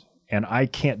most. And I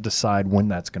can't decide when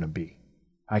that's going to be.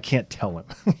 I can't tell him,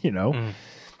 you know?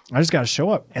 I just got to show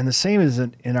up. And the same as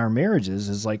in our marriages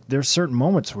is like, there's certain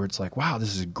moments where it's like, wow,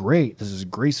 this is great. This is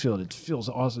grace-filled. It feels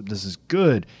awesome. This is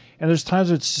good. And there's times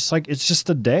where it's just like, it's just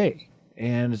a day.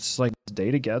 And it's like a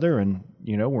day together, and,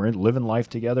 you know, we're living life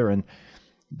together, and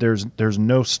there's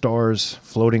no stars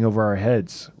floating over our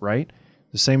heads, right?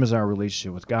 The same as our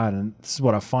relationship with God. And this is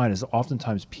what I find is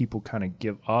oftentimes people kind of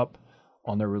give up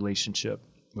on their relationship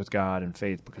with God and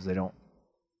faith because they're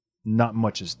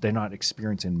not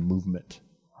experiencing movement,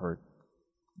 or,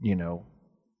 you know,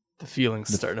 The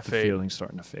feeling's starting to fade. Feeling's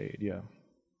starting to fade, yeah.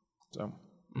 So,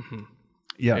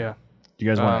 yeah. Yeah. Do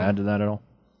you guys want to add to that at all?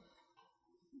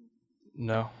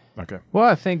 No. Okay. Well,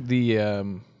 I think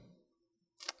the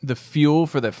fuel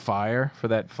for that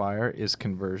fire is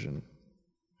conversion.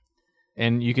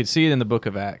 And you could see it in the book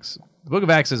of Acts. The book of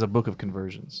Acts is a book of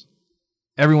conversions.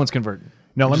 Everyone's converting.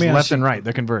 Now, let Just me ask left you, and right,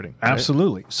 they're converting. right?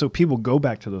 Absolutely. So people go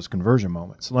back to those conversion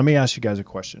moments. Let me ask you guys a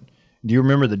question. Do you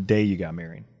remember the day you got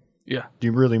married? Yeah. Do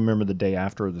you really remember the day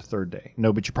after or the third day?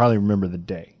 No, but you probably remember the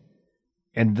day.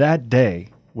 And that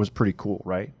day was pretty cool,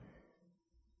 right?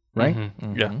 Right?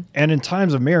 Yeah. And in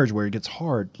times of marriage where it gets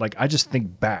hard, like I just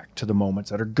think back to the moments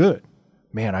that are good.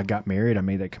 Man, I got married. I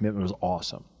made that commitment. It was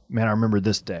awesome. Man, I remember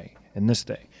this day and this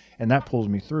day. And that pulls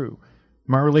me through.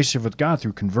 My relationship with God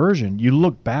through conversion, you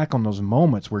look back on those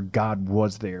moments where God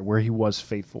was there, where he was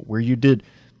faithful, where you did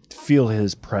feel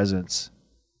his presence.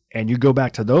 And you go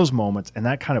back to those moments, and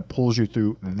that kind of pulls you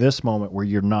through this moment where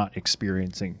you're not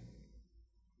experiencing.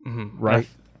 Right?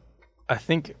 I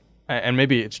think, and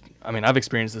maybe I've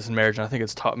experienced this in marriage, and I think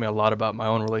it's taught me a lot about my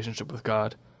own relationship with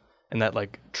God, and that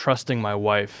like trusting my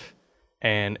wife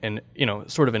and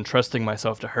sort of entrusting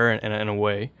myself to her in a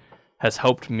way has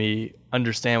helped me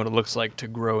understand what it looks like to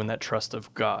grow in that trust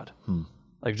of God.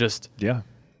 Like just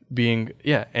being,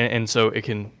 and so it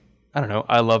can, I don't know,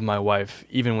 I love my wife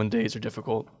even when days are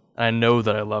difficult. I know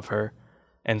that I love her,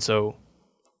 and so,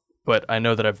 but I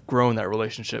know that I've grown that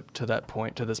relationship to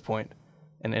this point,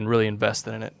 and really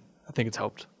invested in it. I think it's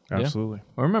helped. Absolutely.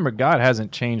 Well, remember, God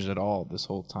hasn't changed at all this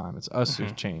whole time. It's us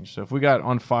who's changed. So if we got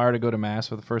on fire to go to Mass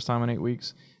for the first time in 8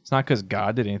 weeks, it's not because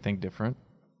God did anything different.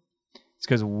 It's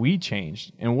because we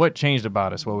changed. And what changed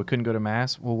about us? Well, we couldn't go to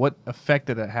Mass. Well, what effect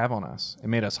did that have on us? It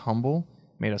made us humble,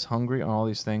 made us hungry on all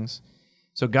these things.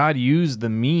 So God used the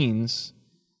means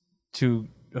to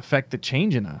affect the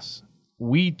change in us.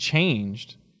 We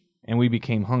changed, and we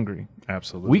became hungry.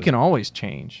 Absolutely. We can always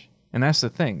change. And that's the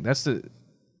thing.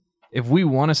 If we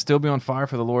want to still be on fire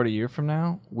for the Lord a year from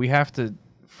now, we have to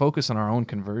focus on our own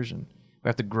conversion. We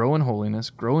have to grow in holiness,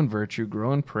 grow in virtue,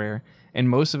 grow in prayer. And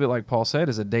most of it, like Paul said,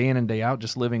 is a day in and day out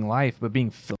just living life, but being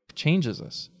faithful changes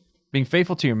us. Being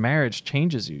faithful to your marriage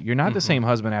changes you. You're not the same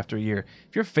husband after a year.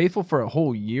 If you're faithful for a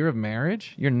whole year of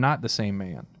marriage, you're not the same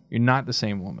man. You're not the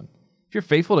same woman. If you're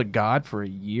faithful to God for a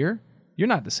year, you're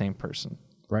not the same person.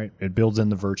 Right. It builds in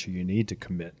the virtue you need to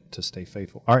commit to stay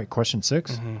faithful. All right, question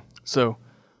 6. So,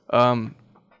 I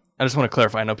just want to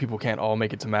clarify. I know people can't all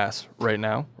make it to Mass right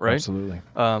now, right? Absolutely.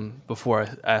 Before I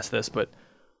ask this, but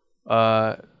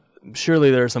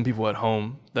surely there are some people at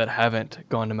home that haven't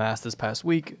gone to Mass this past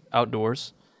week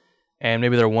outdoors, and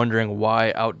maybe they're wondering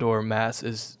why outdoor Mass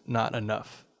is not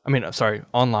enough.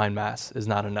 Online Mass is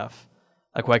not enough.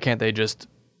 Like, why can't they just,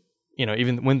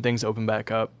 even when things open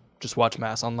back up, just watch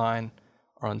Mass online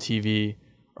or on TV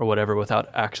or whatever without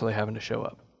actually having to show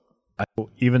up?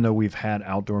 Even though we've had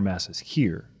outdoor masses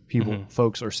here,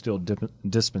 folks are still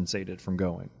dispensated from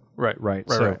going. Right.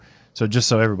 So just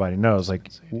so everybody knows,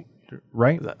 like,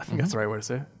 right? I think that's the right way to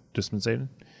say it. Dispensated.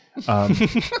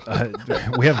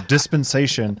 We have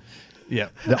dispensation. Yeah.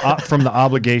 From the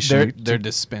obligation. They're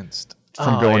dispensed.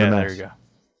 From going to Mass. There you go.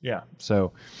 Yeah.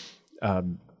 So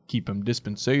Keep them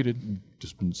dispensated.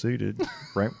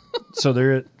 Right. So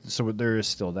there is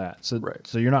still that. So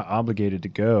So you're not obligated to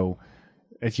go.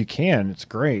 If you can, it's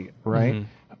great, right?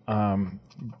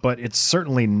 But it's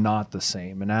certainly not the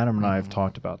same. And Adam and I have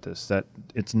talked about this, that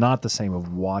it's not the same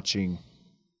of watching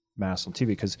Mass on TV,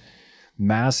 because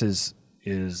Mass is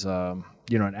and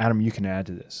Adam, you can add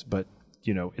to this, but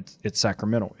it's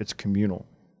sacramental, it's communal.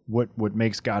 What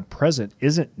makes God present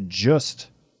isn't just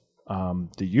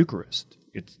the Eucharist.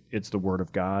 It's the Word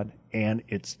of God, and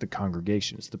it's the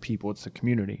congregation, it's the people, it's the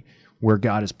community where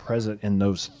God is present in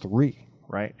those three.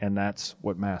 Right. And that's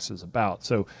what Mass is about.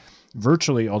 So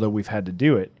virtually, although we've had to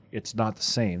do it, it's not the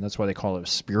same. That's why they call it a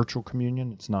spiritual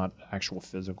communion. It's not actual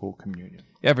physical communion.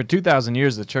 Yeah, for 2,000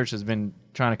 years, the church has been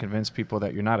trying to convince people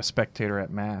that you're not a spectator at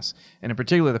Mass. And in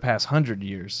particular, the past 100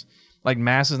 years, like,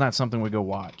 Mass is not something we go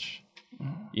watch.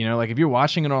 Like, if you're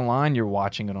watching it online, you're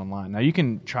watching it online. Now, you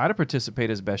can try to participate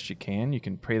as best you can. You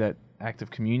can pray that act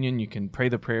of communion. You can pray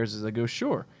the prayers as they go,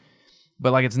 sure.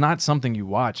 But, like, it's not something you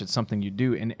watch, it's something you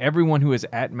do. And everyone who is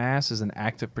at Mass is an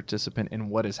active participant in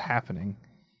what is happening.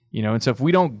 And so if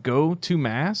we don't go to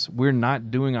Mass, we're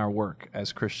not doing our work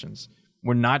as Christians.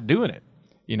 We're not doing it.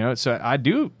 So I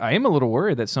am a little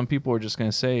worried that some people are just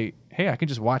going to say, hey, I can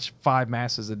just watch 5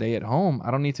 Masses a day at home. I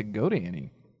don't need to go to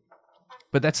any.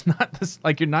 But that's not this,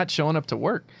 like, you're not showing up to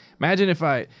work. Imagine if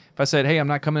I said, hey, I'm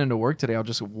not coming into work today. I'll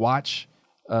just watch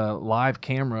a live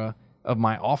camera of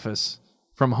my office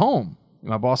from home.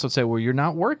 My boss would say, well, you're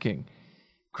not working.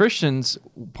 Christians,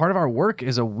 part of our work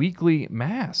is a weekly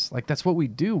mass. Like, that's what we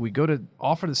do. We go to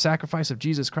offer the sacrifice of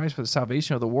Jesus Christ for the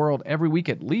salvation of the world every week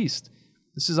at least.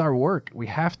 This is our work. We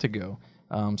have to go.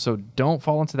 So don't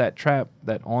fall into that trap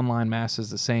that online mass is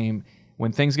the same.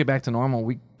 When things get back to normal,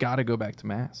 we got to go back to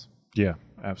mass. Yeah,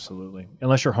 absolutely.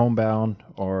 Unless you're homebound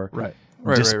or Right.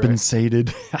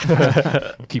 dispensated.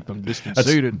 Keep them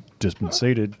dispensated.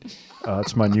 Dispensated.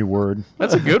 That's my new word.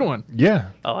 That's a good one. Yeah.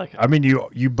 I like it. I mean,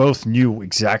 you both knew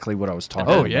exactly what I was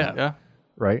talking about. yeah. Yeah.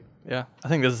 Right? Yeah. I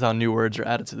think this is how new words are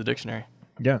added to the dictionary.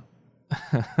 Yeah.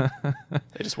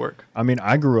 They just work. I mean,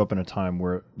 I grew up in a time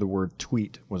where the word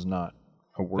tweet was not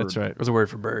a word. That's right. It was a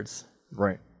word for birds.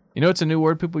 Right. You know, it's a new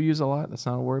word people use a lot. That's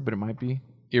not a word, but it might be.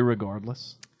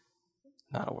 Irregardless.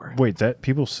 Not a word. Wait, that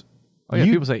people... Oh, yeah,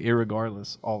 people say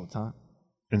irregardless all the time.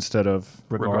 Instead of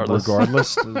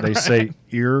Regardless. they say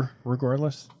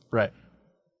irregardless. Right.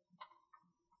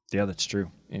 Yeah, that's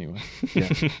true. Anyway.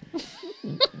 Yeah.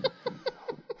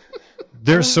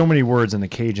 There's so many words in the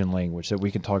Cajun language that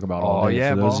we can talk about all day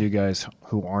for those of you guys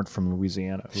who aren't from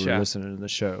Louisiana who are listening to the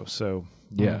show. So,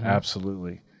 yeah,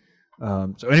 absolutely.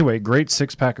 So anyway, great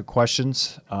 6-pack of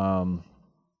questions.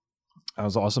 That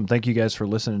was awesome. Thank you guys for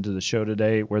listening to the show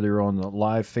today, whether you're on the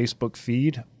live Facebook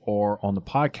feed or on the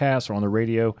podcast or on the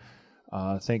radio.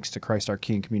 Thanks to Christ Our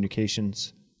King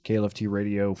Communications, KLFT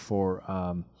Radio for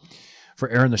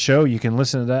airing the show. You can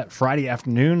listen to that Friday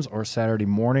afternoons or Saturday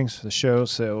mornings for the show.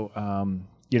 So,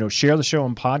 share the show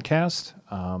on podcast.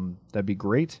 That'd be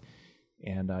great.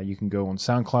 And you can go on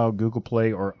SoundCloud, Google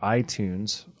Play, or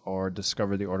iTunes, or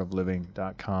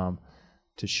discovertheartofliving.com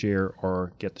to share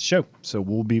or get the show. So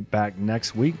we'll be back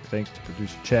next week. Thanks to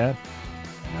producer Chad.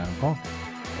 And I'm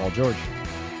Paul George.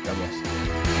 God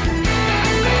bless.